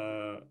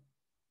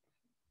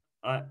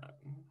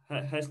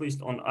hash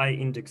list on I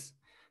index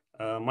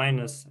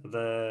minus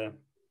the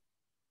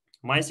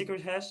my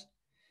secret hash,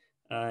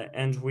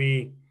 and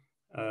we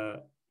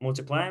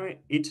multiply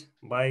it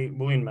by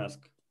Boolean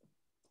mask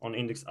on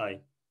index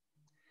I.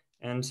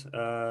 And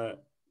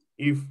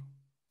if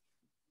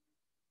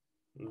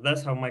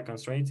that's how my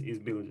constraint is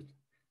built.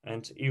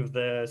 And if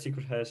the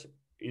secret hash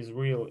is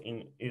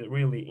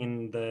really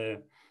in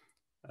the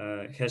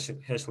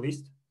hash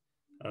list,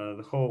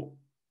 the whole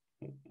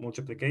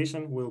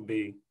multiplication will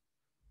be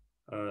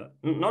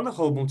not the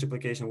whole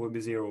multiplication will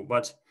be 0,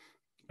 but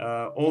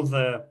all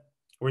the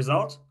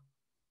result,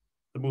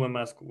 the Boolean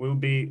mask, will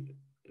be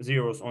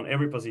zeros on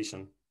every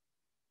position.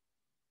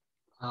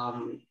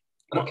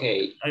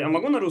 Okay. Я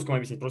могу на русском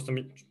объяснить? Просто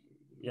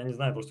я не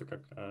знаю просто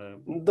как.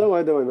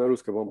 Давай на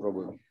русском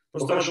попробуем.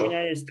 Просто вот у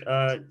меня есть,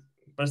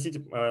 простите,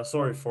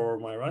 sorry for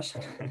my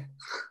Russian,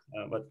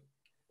 but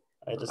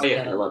I just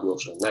Поехали, ладно,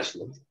 уже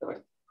начали.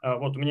 Давай.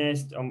 Вот у меня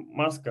есть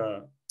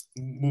маска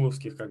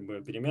буловских как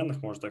бы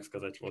переменных, можно так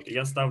сказать. Вот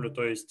я ставлю,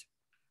 то есть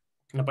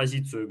на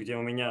позицию, где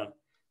у меня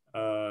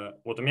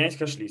вот у меня есть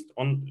хэш-лист,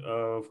 он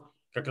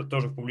как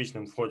тоже в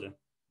публичном входе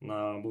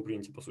на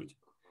блупринте, по сути.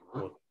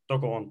 Вот.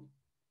 Только он,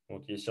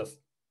 вот я сейчас,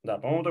 да,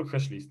 по-моему, только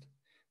хэш-лист.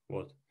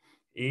 Вот.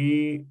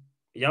 И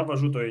я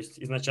ввожу, то есть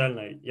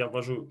изначально я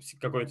ввожу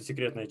какое-то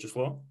секретное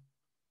число,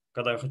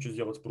 когда я хочу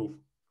сделать proof.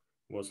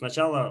 Вот.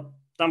 Сначала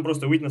там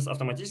просто witness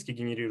автоматически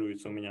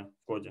генерируется у меня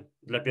в коде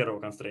для первого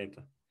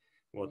констрейнта.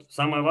 Вот.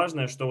 Самое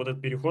важное, что вот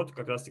этот переход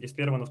как раз-таки с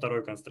первого на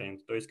второй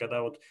констрейнт. То есть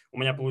когда вот у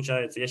меня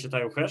получается, я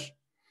считаю хэш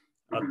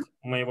от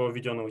моего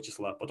введенного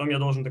числа, потом я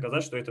должен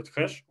доказать, что этот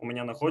хэш у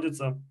меня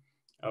находится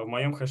в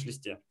моем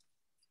хэш-листе.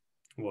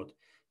 Вот.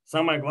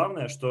 Самое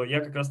главное, что я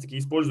как раз-таки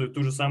использую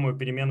ту же самую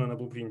переменную на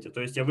блупринте. То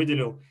есть я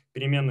выделил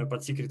переменную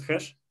под secret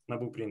hash на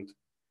блупринт.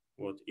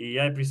 Вот. И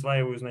я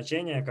присваиваю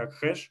значение как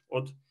хэш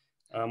от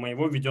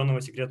моего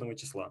введенного секретного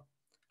числа.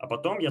 А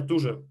потом я ту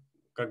же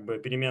как бы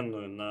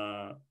переменную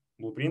на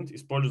blueprint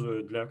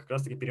использую для как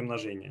раз-таки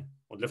перемножения,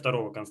 вот для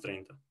второго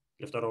констрейнта,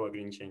 для второго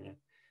ограничения.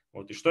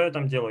 Вот. И что я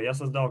там делаю? Я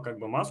создал как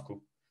бы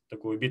маску,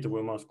 такую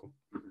битовую маску,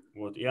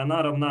 вот, и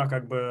она равна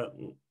как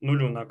бы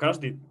нулю на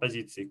каждой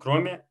позиции,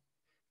 кроме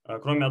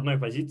одной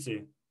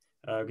позиции,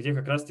 где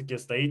как раз-таки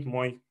стоит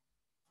мой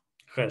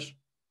хэш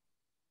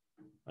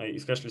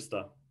из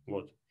хэш-листа.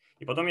 Вот.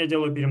 И потом я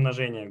делаю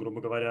перемножение,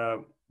 грубо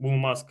говоря,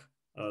 boolmask,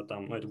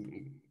 там, ну, это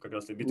как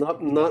раз и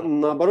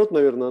наоборот,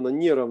 наверное, она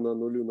не равна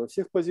нулю на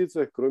всех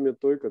позициях, кроме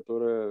той,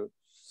 которая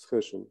с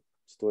хэшем,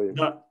 с твоим.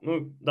 Да,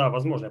 ну, да,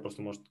 возможно, я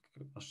просто, может,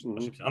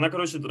 ошибся. Она,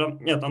 короче,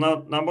 нет, она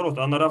наоборот,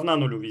 она равна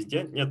нулю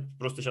везде. Нет,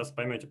 просто сейчас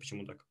поймете,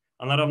 почему так.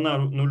 Она равна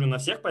нулю на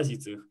всех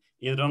позициях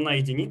и равна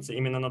единице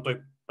именно на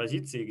той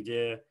позиции,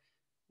 где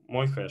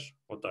мой хэш.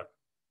 Вот так.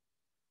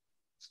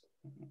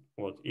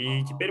 Вот.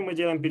 И теперь мы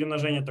делаем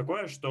перемножение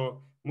такое,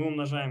 что мы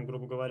умножаем,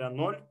 грубо говоря,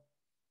 0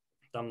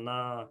 там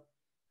на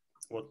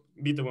вот,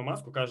 битовую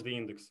маску, каждый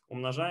индекс,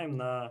 умножаем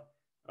на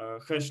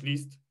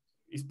хэш-лист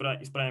из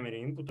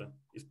primary инпута,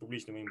 из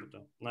публичного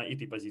инпута, на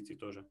этой позиции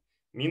тоже,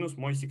 минус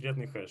мой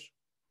секретный хэш.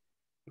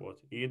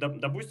 Вот. И,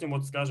 допустим,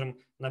 вот скажем,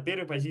 на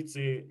первой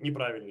позиции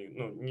неправильный,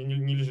 ну,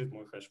 не лежит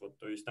мой хэш. Вот.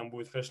 То есть там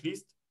будет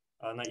хэш-лист,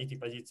 а на этой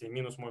позиции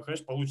минус мой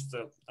хэш,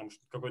 получится там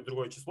какое-то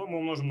другое число, мы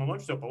умножим на 0,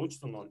 все,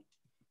 получится 0.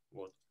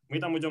 Вот. Мы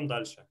там идем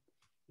дальше.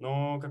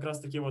 Но как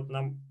раз-таки вот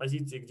на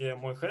позиции, где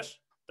мой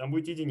хэш, там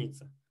будет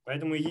единица.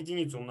 Поэтому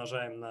единицу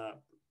умножаем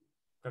на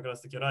как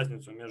раз-таки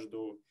разницу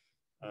между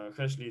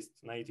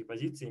хэш-лист на этой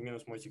позиции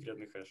минус мой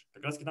секретный хэш.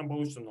 Как раз-таки там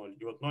получится 0.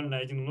 И вот 0 на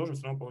 1 умножим,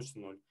 все равно получится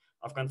 0.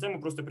 А в конце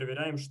мы просто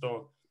проверяем,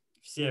 что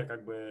все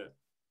как бы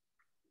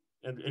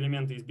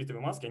элементы из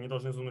битовой маски, они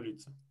должны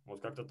занулиться.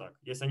 Вот как-то так.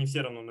 Если они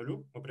все равно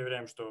нулю, мы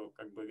проверяем, что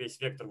как бы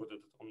весь вектор вот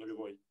этот, он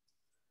нулевой.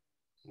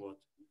 Вот.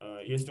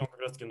 Если он как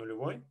раз-таки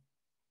нулевой,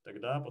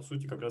 тогда, по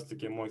сути, как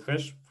раз-таки мой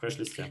хэш в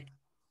хэш-листе.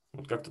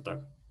 Вот как-то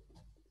так.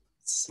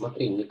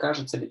 Смотри, не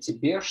кажется ли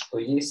тебе, что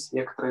есть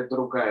некоторая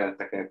другая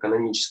такая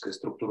каноническая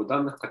структура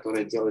данных,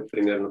 которая делает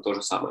примерно то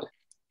же самое?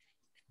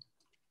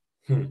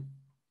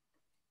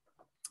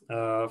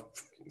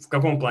 В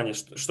каком плане?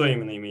 Что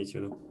именно имеете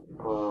в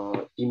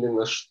виду?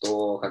 Именно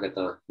что, как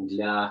это,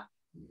 для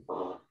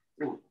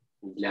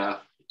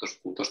то,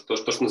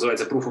 что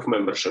называется proof of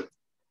membership.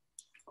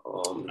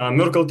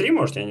 Merkle 3,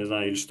 может, я не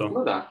знаю, или что?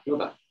 Ну да.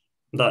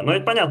 Да, ну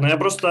это понятно. Я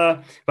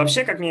просто...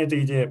 Вообще, как мне эта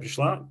идея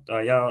пришла,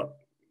 я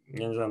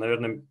не знаю,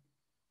 наверное,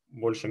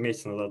 больше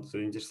месяца назад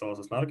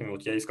интересовался снарками.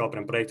 Вот я искал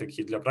прям проекты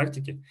какие-то для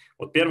практики.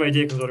 Вот первая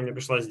идея, которую мне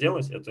пришлось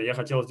сделать, это я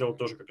хотел сделать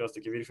тоже как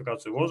раз-таки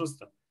верификацию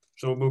возраста,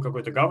 чтобы был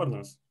какой-то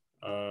governance,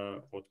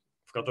 вот,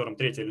 в котором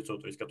третье лицо,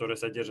 то есть которое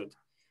содержит,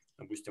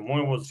 допустим,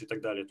 мой возраст и так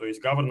далее. То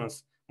есть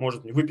governance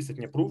может выписать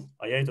мне proof,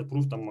 а я этот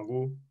proof там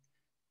могу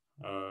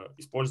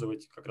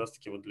использовать как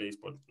раз-таки вот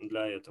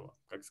для этого,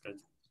 как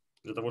сказать,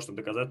 для того, чтобы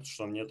доказать,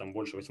 что мне там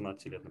больше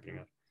 18 лет,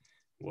 например.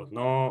 Вот.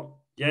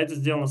 Но я это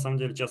сделал, на самом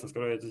деле, честно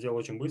скажу, я это сделал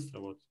очень быстро.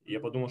 Вот. И я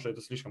подумал, что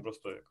это слишком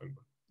простое, как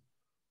бы,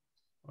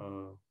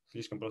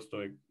 слишком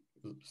простая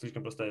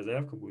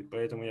заявка будет,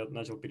 поэтому я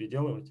начал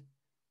переделывать.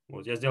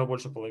 Вот. Я сделал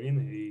больше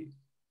половины и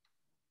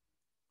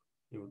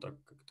вот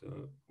так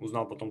как-то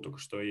узнал потом только,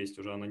 что есть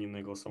уже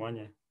анонимное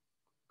голосование,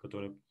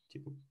 которое,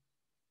 типа,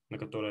 на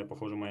которое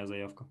похожа моя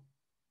заявка.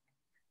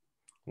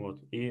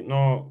 Вот.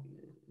 Но,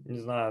 не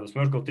знаю, с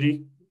Merkle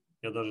 3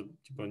 я даже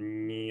типа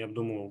не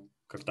обдумывал,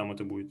 как там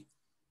это будет.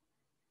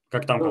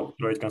 Как там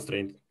строить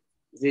constraint.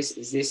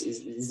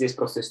 Здесь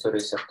просто история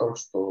вся в том,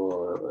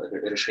 что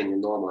решение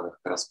Нормана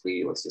как раз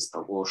появилось из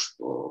того,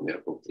 что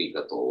Merkle 3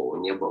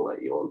 готового не было,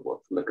 и он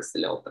вот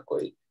накостылял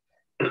такой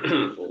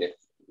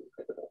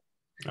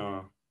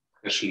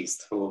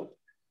хэш-лист. Вот.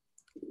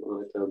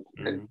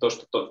 Это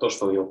то,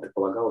 что у него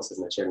предполагалось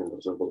изначально,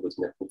 должно было быть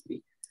Merkle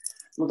 3.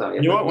 Ну, да, у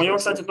него,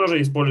 кстати, тоже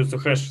используется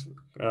хэш,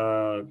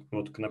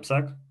 вот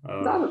knapsack.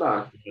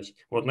 Да.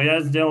 Вот, но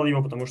я сделал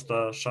его, потому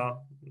что SHA,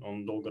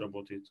 он долго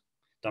работает.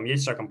 Там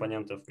есть SHA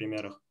компоненты в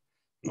примерах.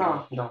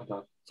 Да.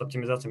 С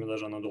оптимизациями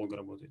даже она долго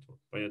работает. Вот,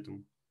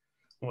 поэтому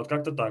вот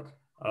как-то так.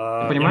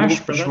 Ты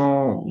понимаешь,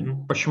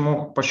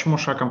 почему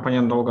SHA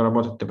компонент долго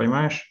работает? Ты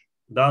понимаешь?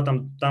 Да,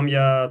 там,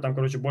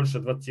 короче, больше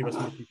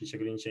 28 тысяч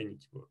ограничений.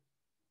 Типа.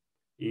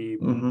 И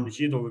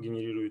ключи долго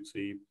генерируются,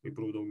 и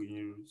proof долго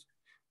генерируется.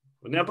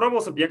 Я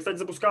пробовал, я, кстати,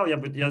 запускал,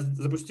 я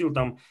запустил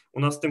там, у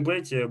нас в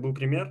темплейте был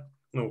пример,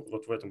 ну,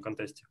 вот в этом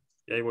контесте.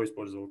 Я его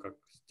использовал как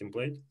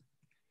темплейт.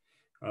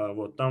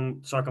 Вот,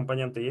 там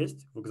SHA-компоненты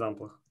есть в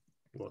экзамплах,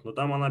 вот, но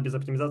там она без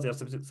оптимизации, я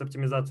с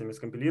оптимизациями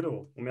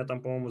скомпилировал. У меня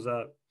там, по-моему,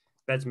 за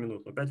 5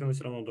 минут, но 5 минут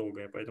все равно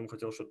долгое, поэтому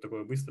хотел что-то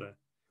такое быстрое.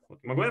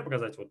 Вот. Могу я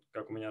показать, вот,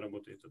 как у меня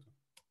работает это?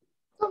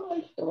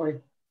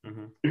 Давай.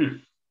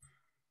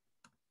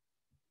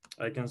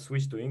 I can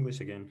switch to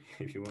English again,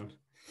 if you want.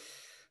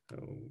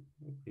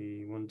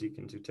 We won't dig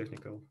into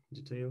technical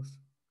details.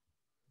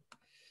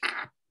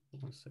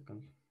 1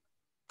 second.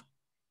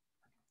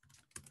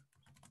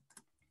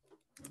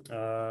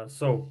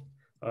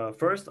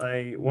 First,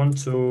 I want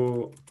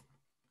to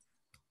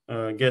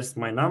guess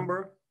my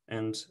number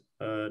and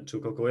to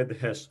calculate the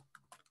hash.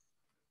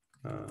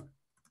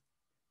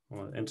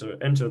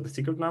 Enter the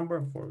secret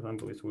number. For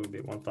example, it will be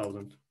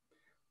 1000.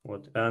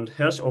 And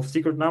hash of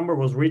secret number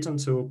was written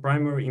to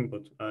primary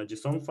input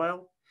JSON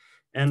file,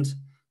 and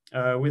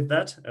with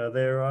that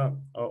there are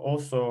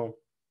also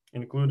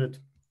included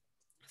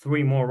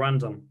 3 more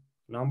random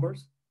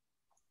numbers.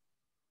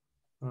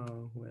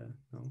 Where?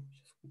 No,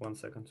 just 1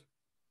 second.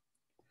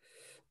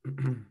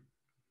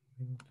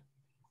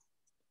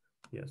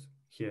 Yes,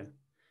 here.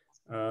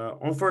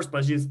 On first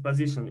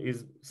position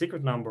is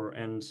secret number,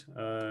 and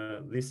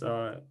these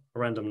are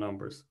random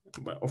numbers.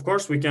 But of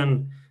course, we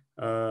can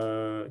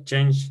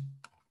change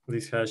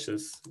these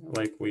hashes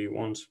like we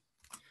want.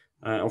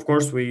 Of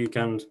course, we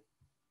can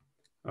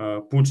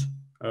put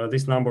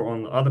this number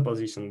on other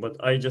position, but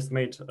I just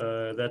made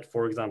that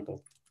for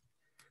example.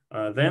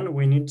 Then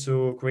we need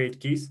to create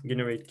keys,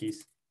 generate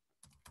keys.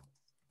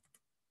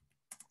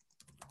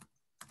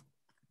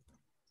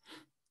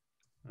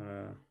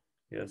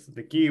 Yes,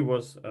 the key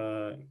was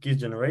keys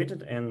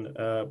generated, and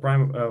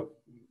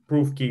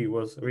proof key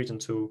was written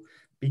to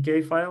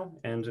PK file,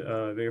 and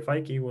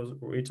verify key was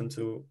written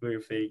to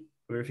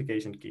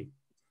verification key.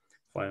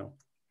 file.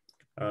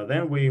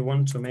 Then we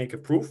want to make a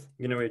proof,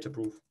 generate a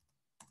proof.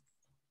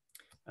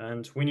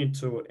 And we need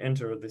to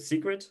enter the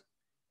secret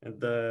and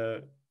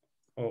the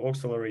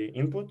auxiliary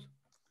input.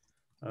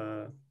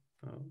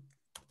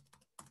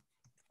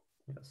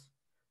 Yes.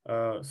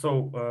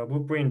 So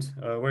blueprint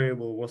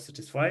variable was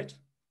satisfied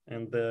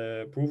and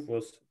the proof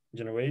was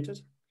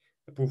generated.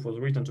 The proof was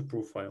written to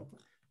proof file.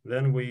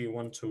 Then we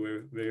want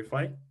to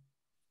verify.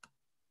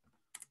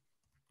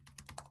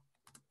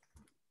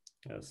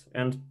 Yes,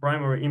 and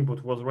primary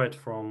input was read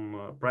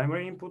from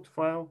primary input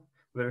file.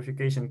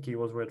 Verification key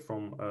was read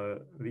from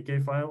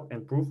VK file,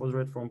 and proof was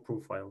read from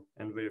proof file.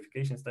 And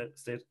verification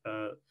status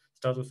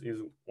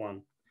is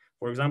 1.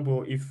 For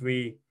example, if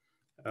we,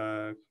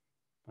 I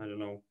don't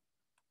know,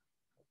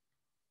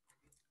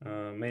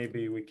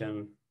 maybe we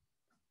can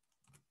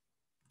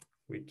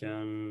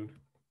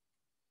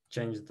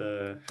change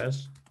the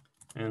hash,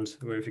 and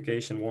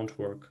verification won't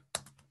work.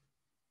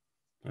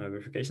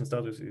 Verification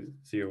status is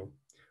 0.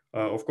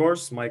 Of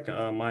course, my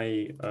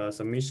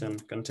submission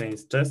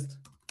contains test.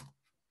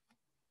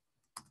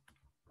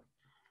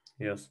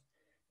 Yes,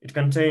 it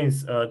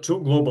contains 2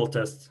 global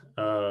tests.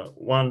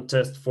 One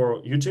test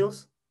for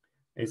utils,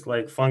 it's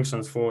like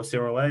functions for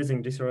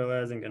serializing,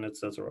 deserializing, and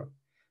etc.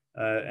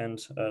 And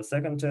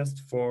second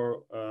test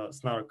for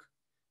SNARK,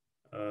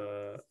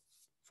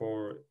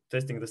 for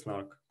testing the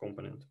SNARK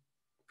component.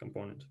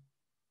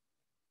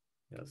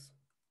 Yes.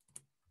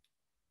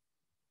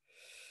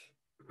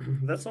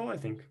 That's all I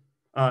think.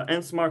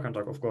 And smart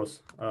contract, of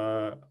course.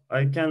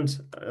 I can't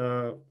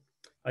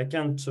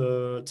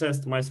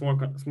test my smart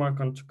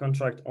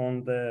contract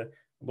on the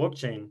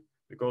blockchain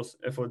because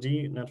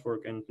FLD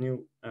network and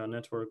new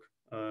network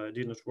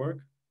did not work.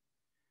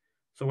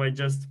 So I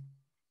just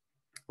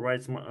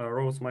write smart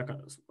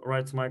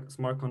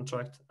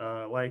contract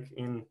like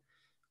in,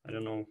 I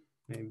don't know,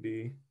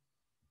 maybe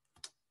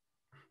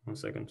 1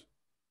 second.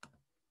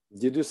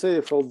 Did you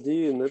say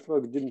FLD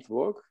network didn't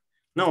work?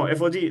 No,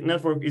 FLD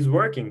network is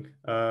working,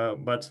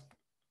 but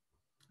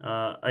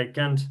I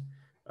can't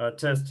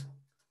test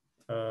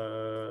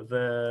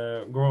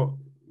the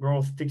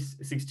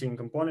Groth16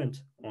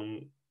 component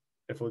on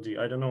FLD.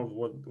 I don't know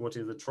what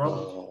is the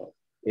trouble.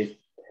 It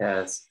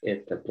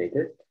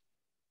updated.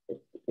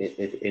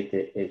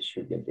 It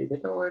should be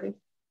updated already.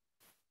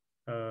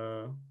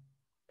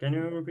 Can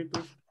you repeat,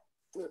 please?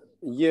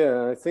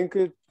 Yeah, I think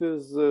it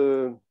is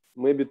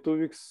maybe 2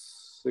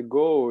 weeks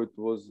ago it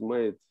was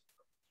made.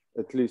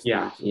 At least.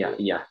 Yeah.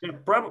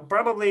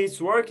 Probably it's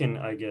working,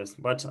 I guess.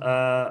 But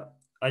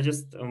I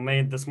just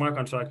made the smart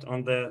contract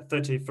on the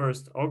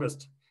 31st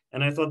August,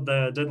 and I thought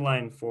the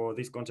deadline for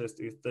this contest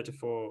is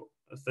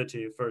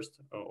 31st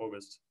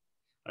August.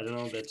 I don't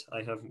know that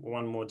I have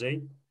 1 more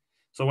day,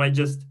 so I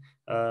just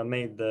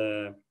made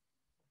the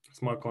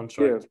smart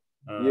contract.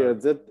 Yeah,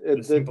 at that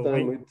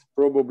time it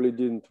probably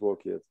didn't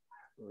work yet.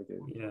 Okay.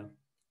 Yeah,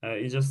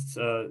 it's just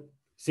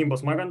simple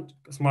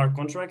smart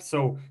contract.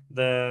 So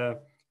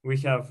we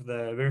have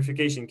the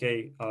verification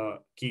key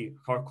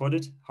hard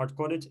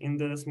coded in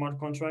the smart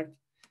contract.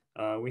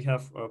 We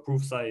have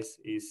proof size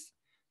is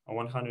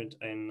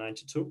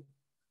 192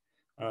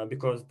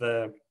 because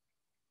the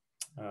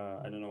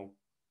I don't know.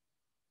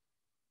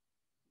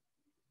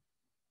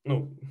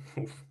 No,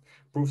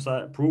 proof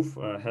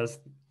has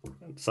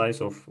size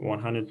of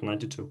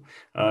 192.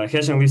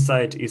 Hashing list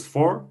size is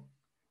 4,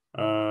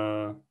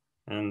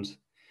 and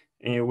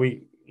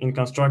we in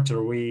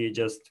constructor we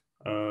just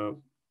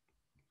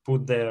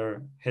put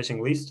their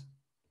hashing list,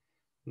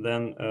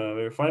 then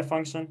verify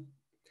function.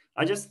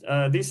 I just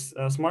this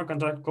smart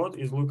contract code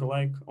is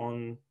lookalike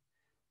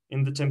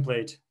in the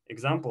template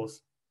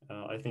examples.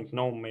 I think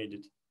Gnome made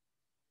it.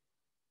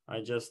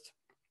 I just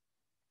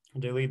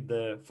delete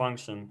the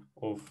function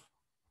of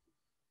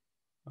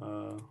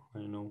I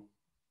don't know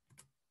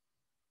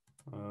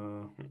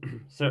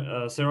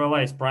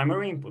serialize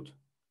primary input.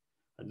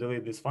 I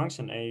delete this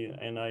function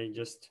and I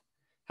just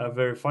have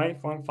verify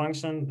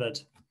function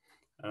that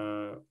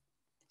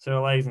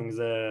serializing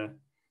the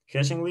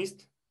hashing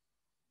list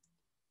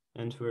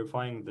and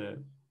verifying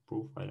the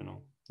proof. I don't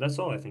know. That's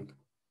all I think.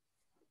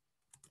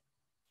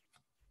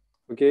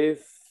 Okay,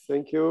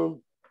 thank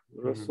you,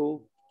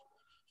 Rasul.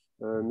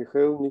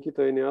 Mikhail,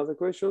 Nikita, any other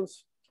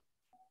questions?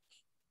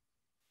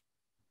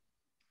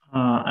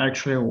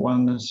 Actually,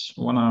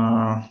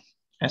 wanna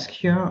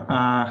ask you,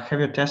 have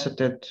you tested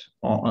it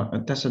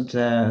or tested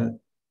the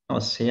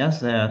OCS,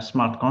 the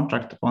smart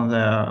contract on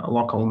the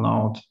local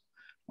node,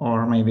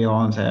 or maybe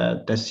on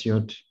the test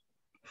suite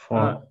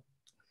for?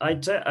 I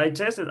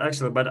tested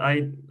actually, but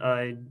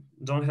I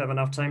don't have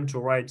enough time to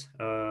write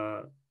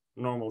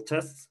normal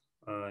tests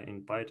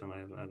in Python.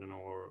 I don't know,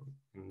 or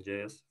in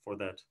JS for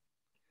that.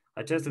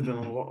 I tested it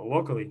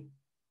locally.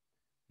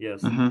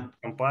 Yes,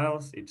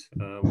 compiles, it's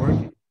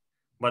working,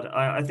 but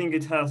I think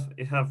it have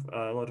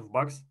a lot of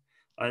bugs.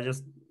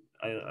 As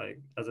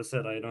I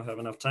said, I don't have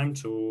enough time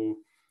to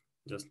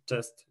just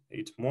test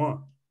it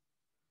more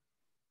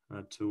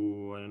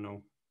to I don't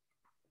know,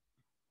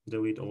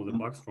 delete all the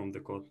bugs from the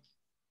code.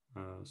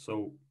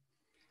 So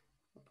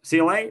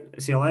CLI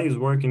is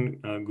working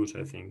good,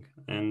 I think,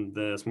 and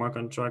the smart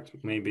contract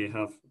maybe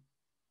have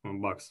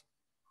bugs.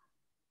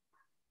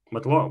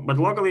 But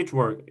locally it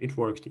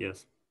worked,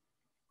 yes.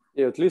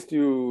 Yeah, at least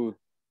you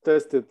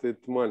tested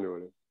it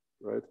manually,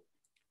 right?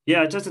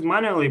 Yeah, I tested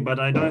manually, but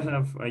I don't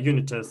have a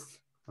unit test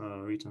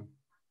written.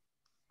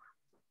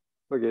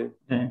 Okay.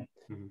 Okay.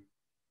 Mm-hmm.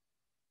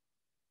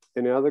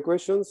 Any other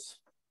questions?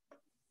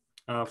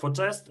 For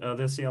test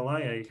the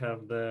CLI,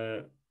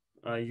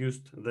 I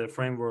used the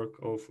framework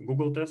of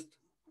Google Test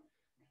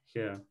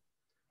here.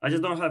 I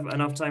just don't have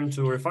enough time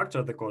to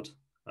refactor the code.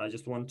 I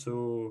just want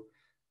to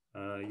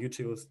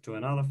utils to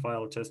another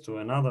file, test to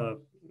another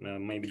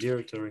maybe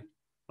directory,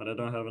 but I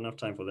don't have enough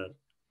time for that.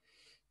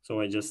 So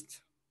I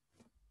just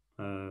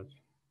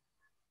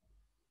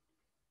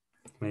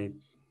made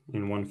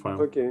in one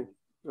file. Okay.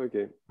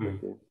 Okay.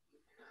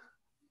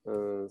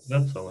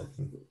 That's all I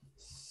think.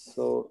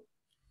 So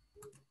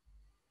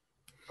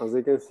as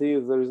you can see,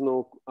 there is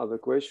no other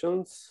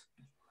questions.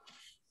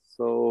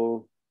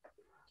 So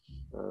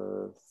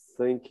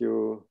thank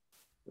you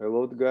a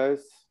lot,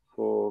 guys,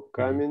 for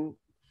coming.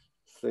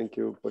 Thank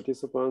you,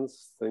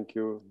 participants. Thank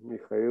you,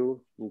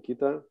 Mikhail,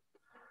 Nikita.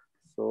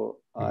 So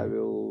I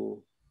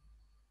will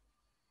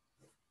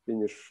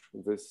finish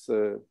this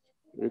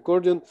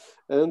recording,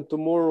 and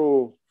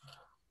tomorrow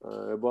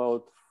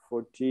about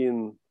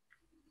 14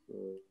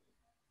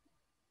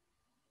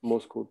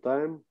 Moscow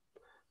time,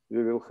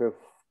 we will have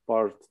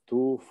part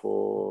 2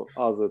 for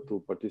other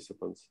 2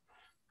 participants.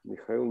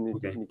 Mikhail,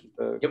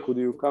 Nikita, Yep. could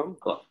you come?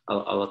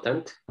 I'll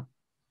attend.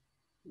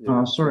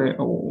 Yeah, sorry,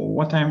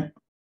 what time?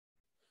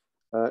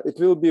 It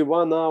will be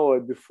 1 hour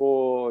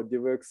before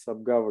DevEx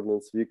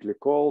Subgovernance weekly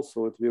call,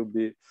 so it will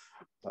be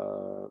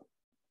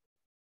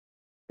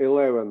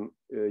 11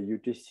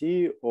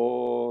 UTC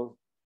or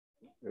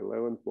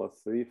 11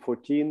 plus 3,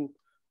 14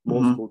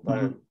 Moscow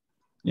time.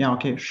 Yeah,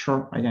 okay,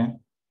 sure, again.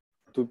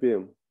 2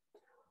 p.m.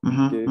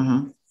 Okay,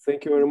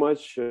 thank you very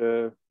much.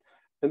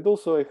 And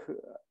also, I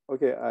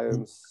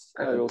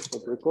will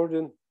stop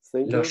recording.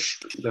 Thank you.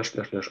 Леш,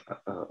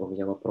 у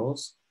меня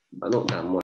вопрос. Ну да,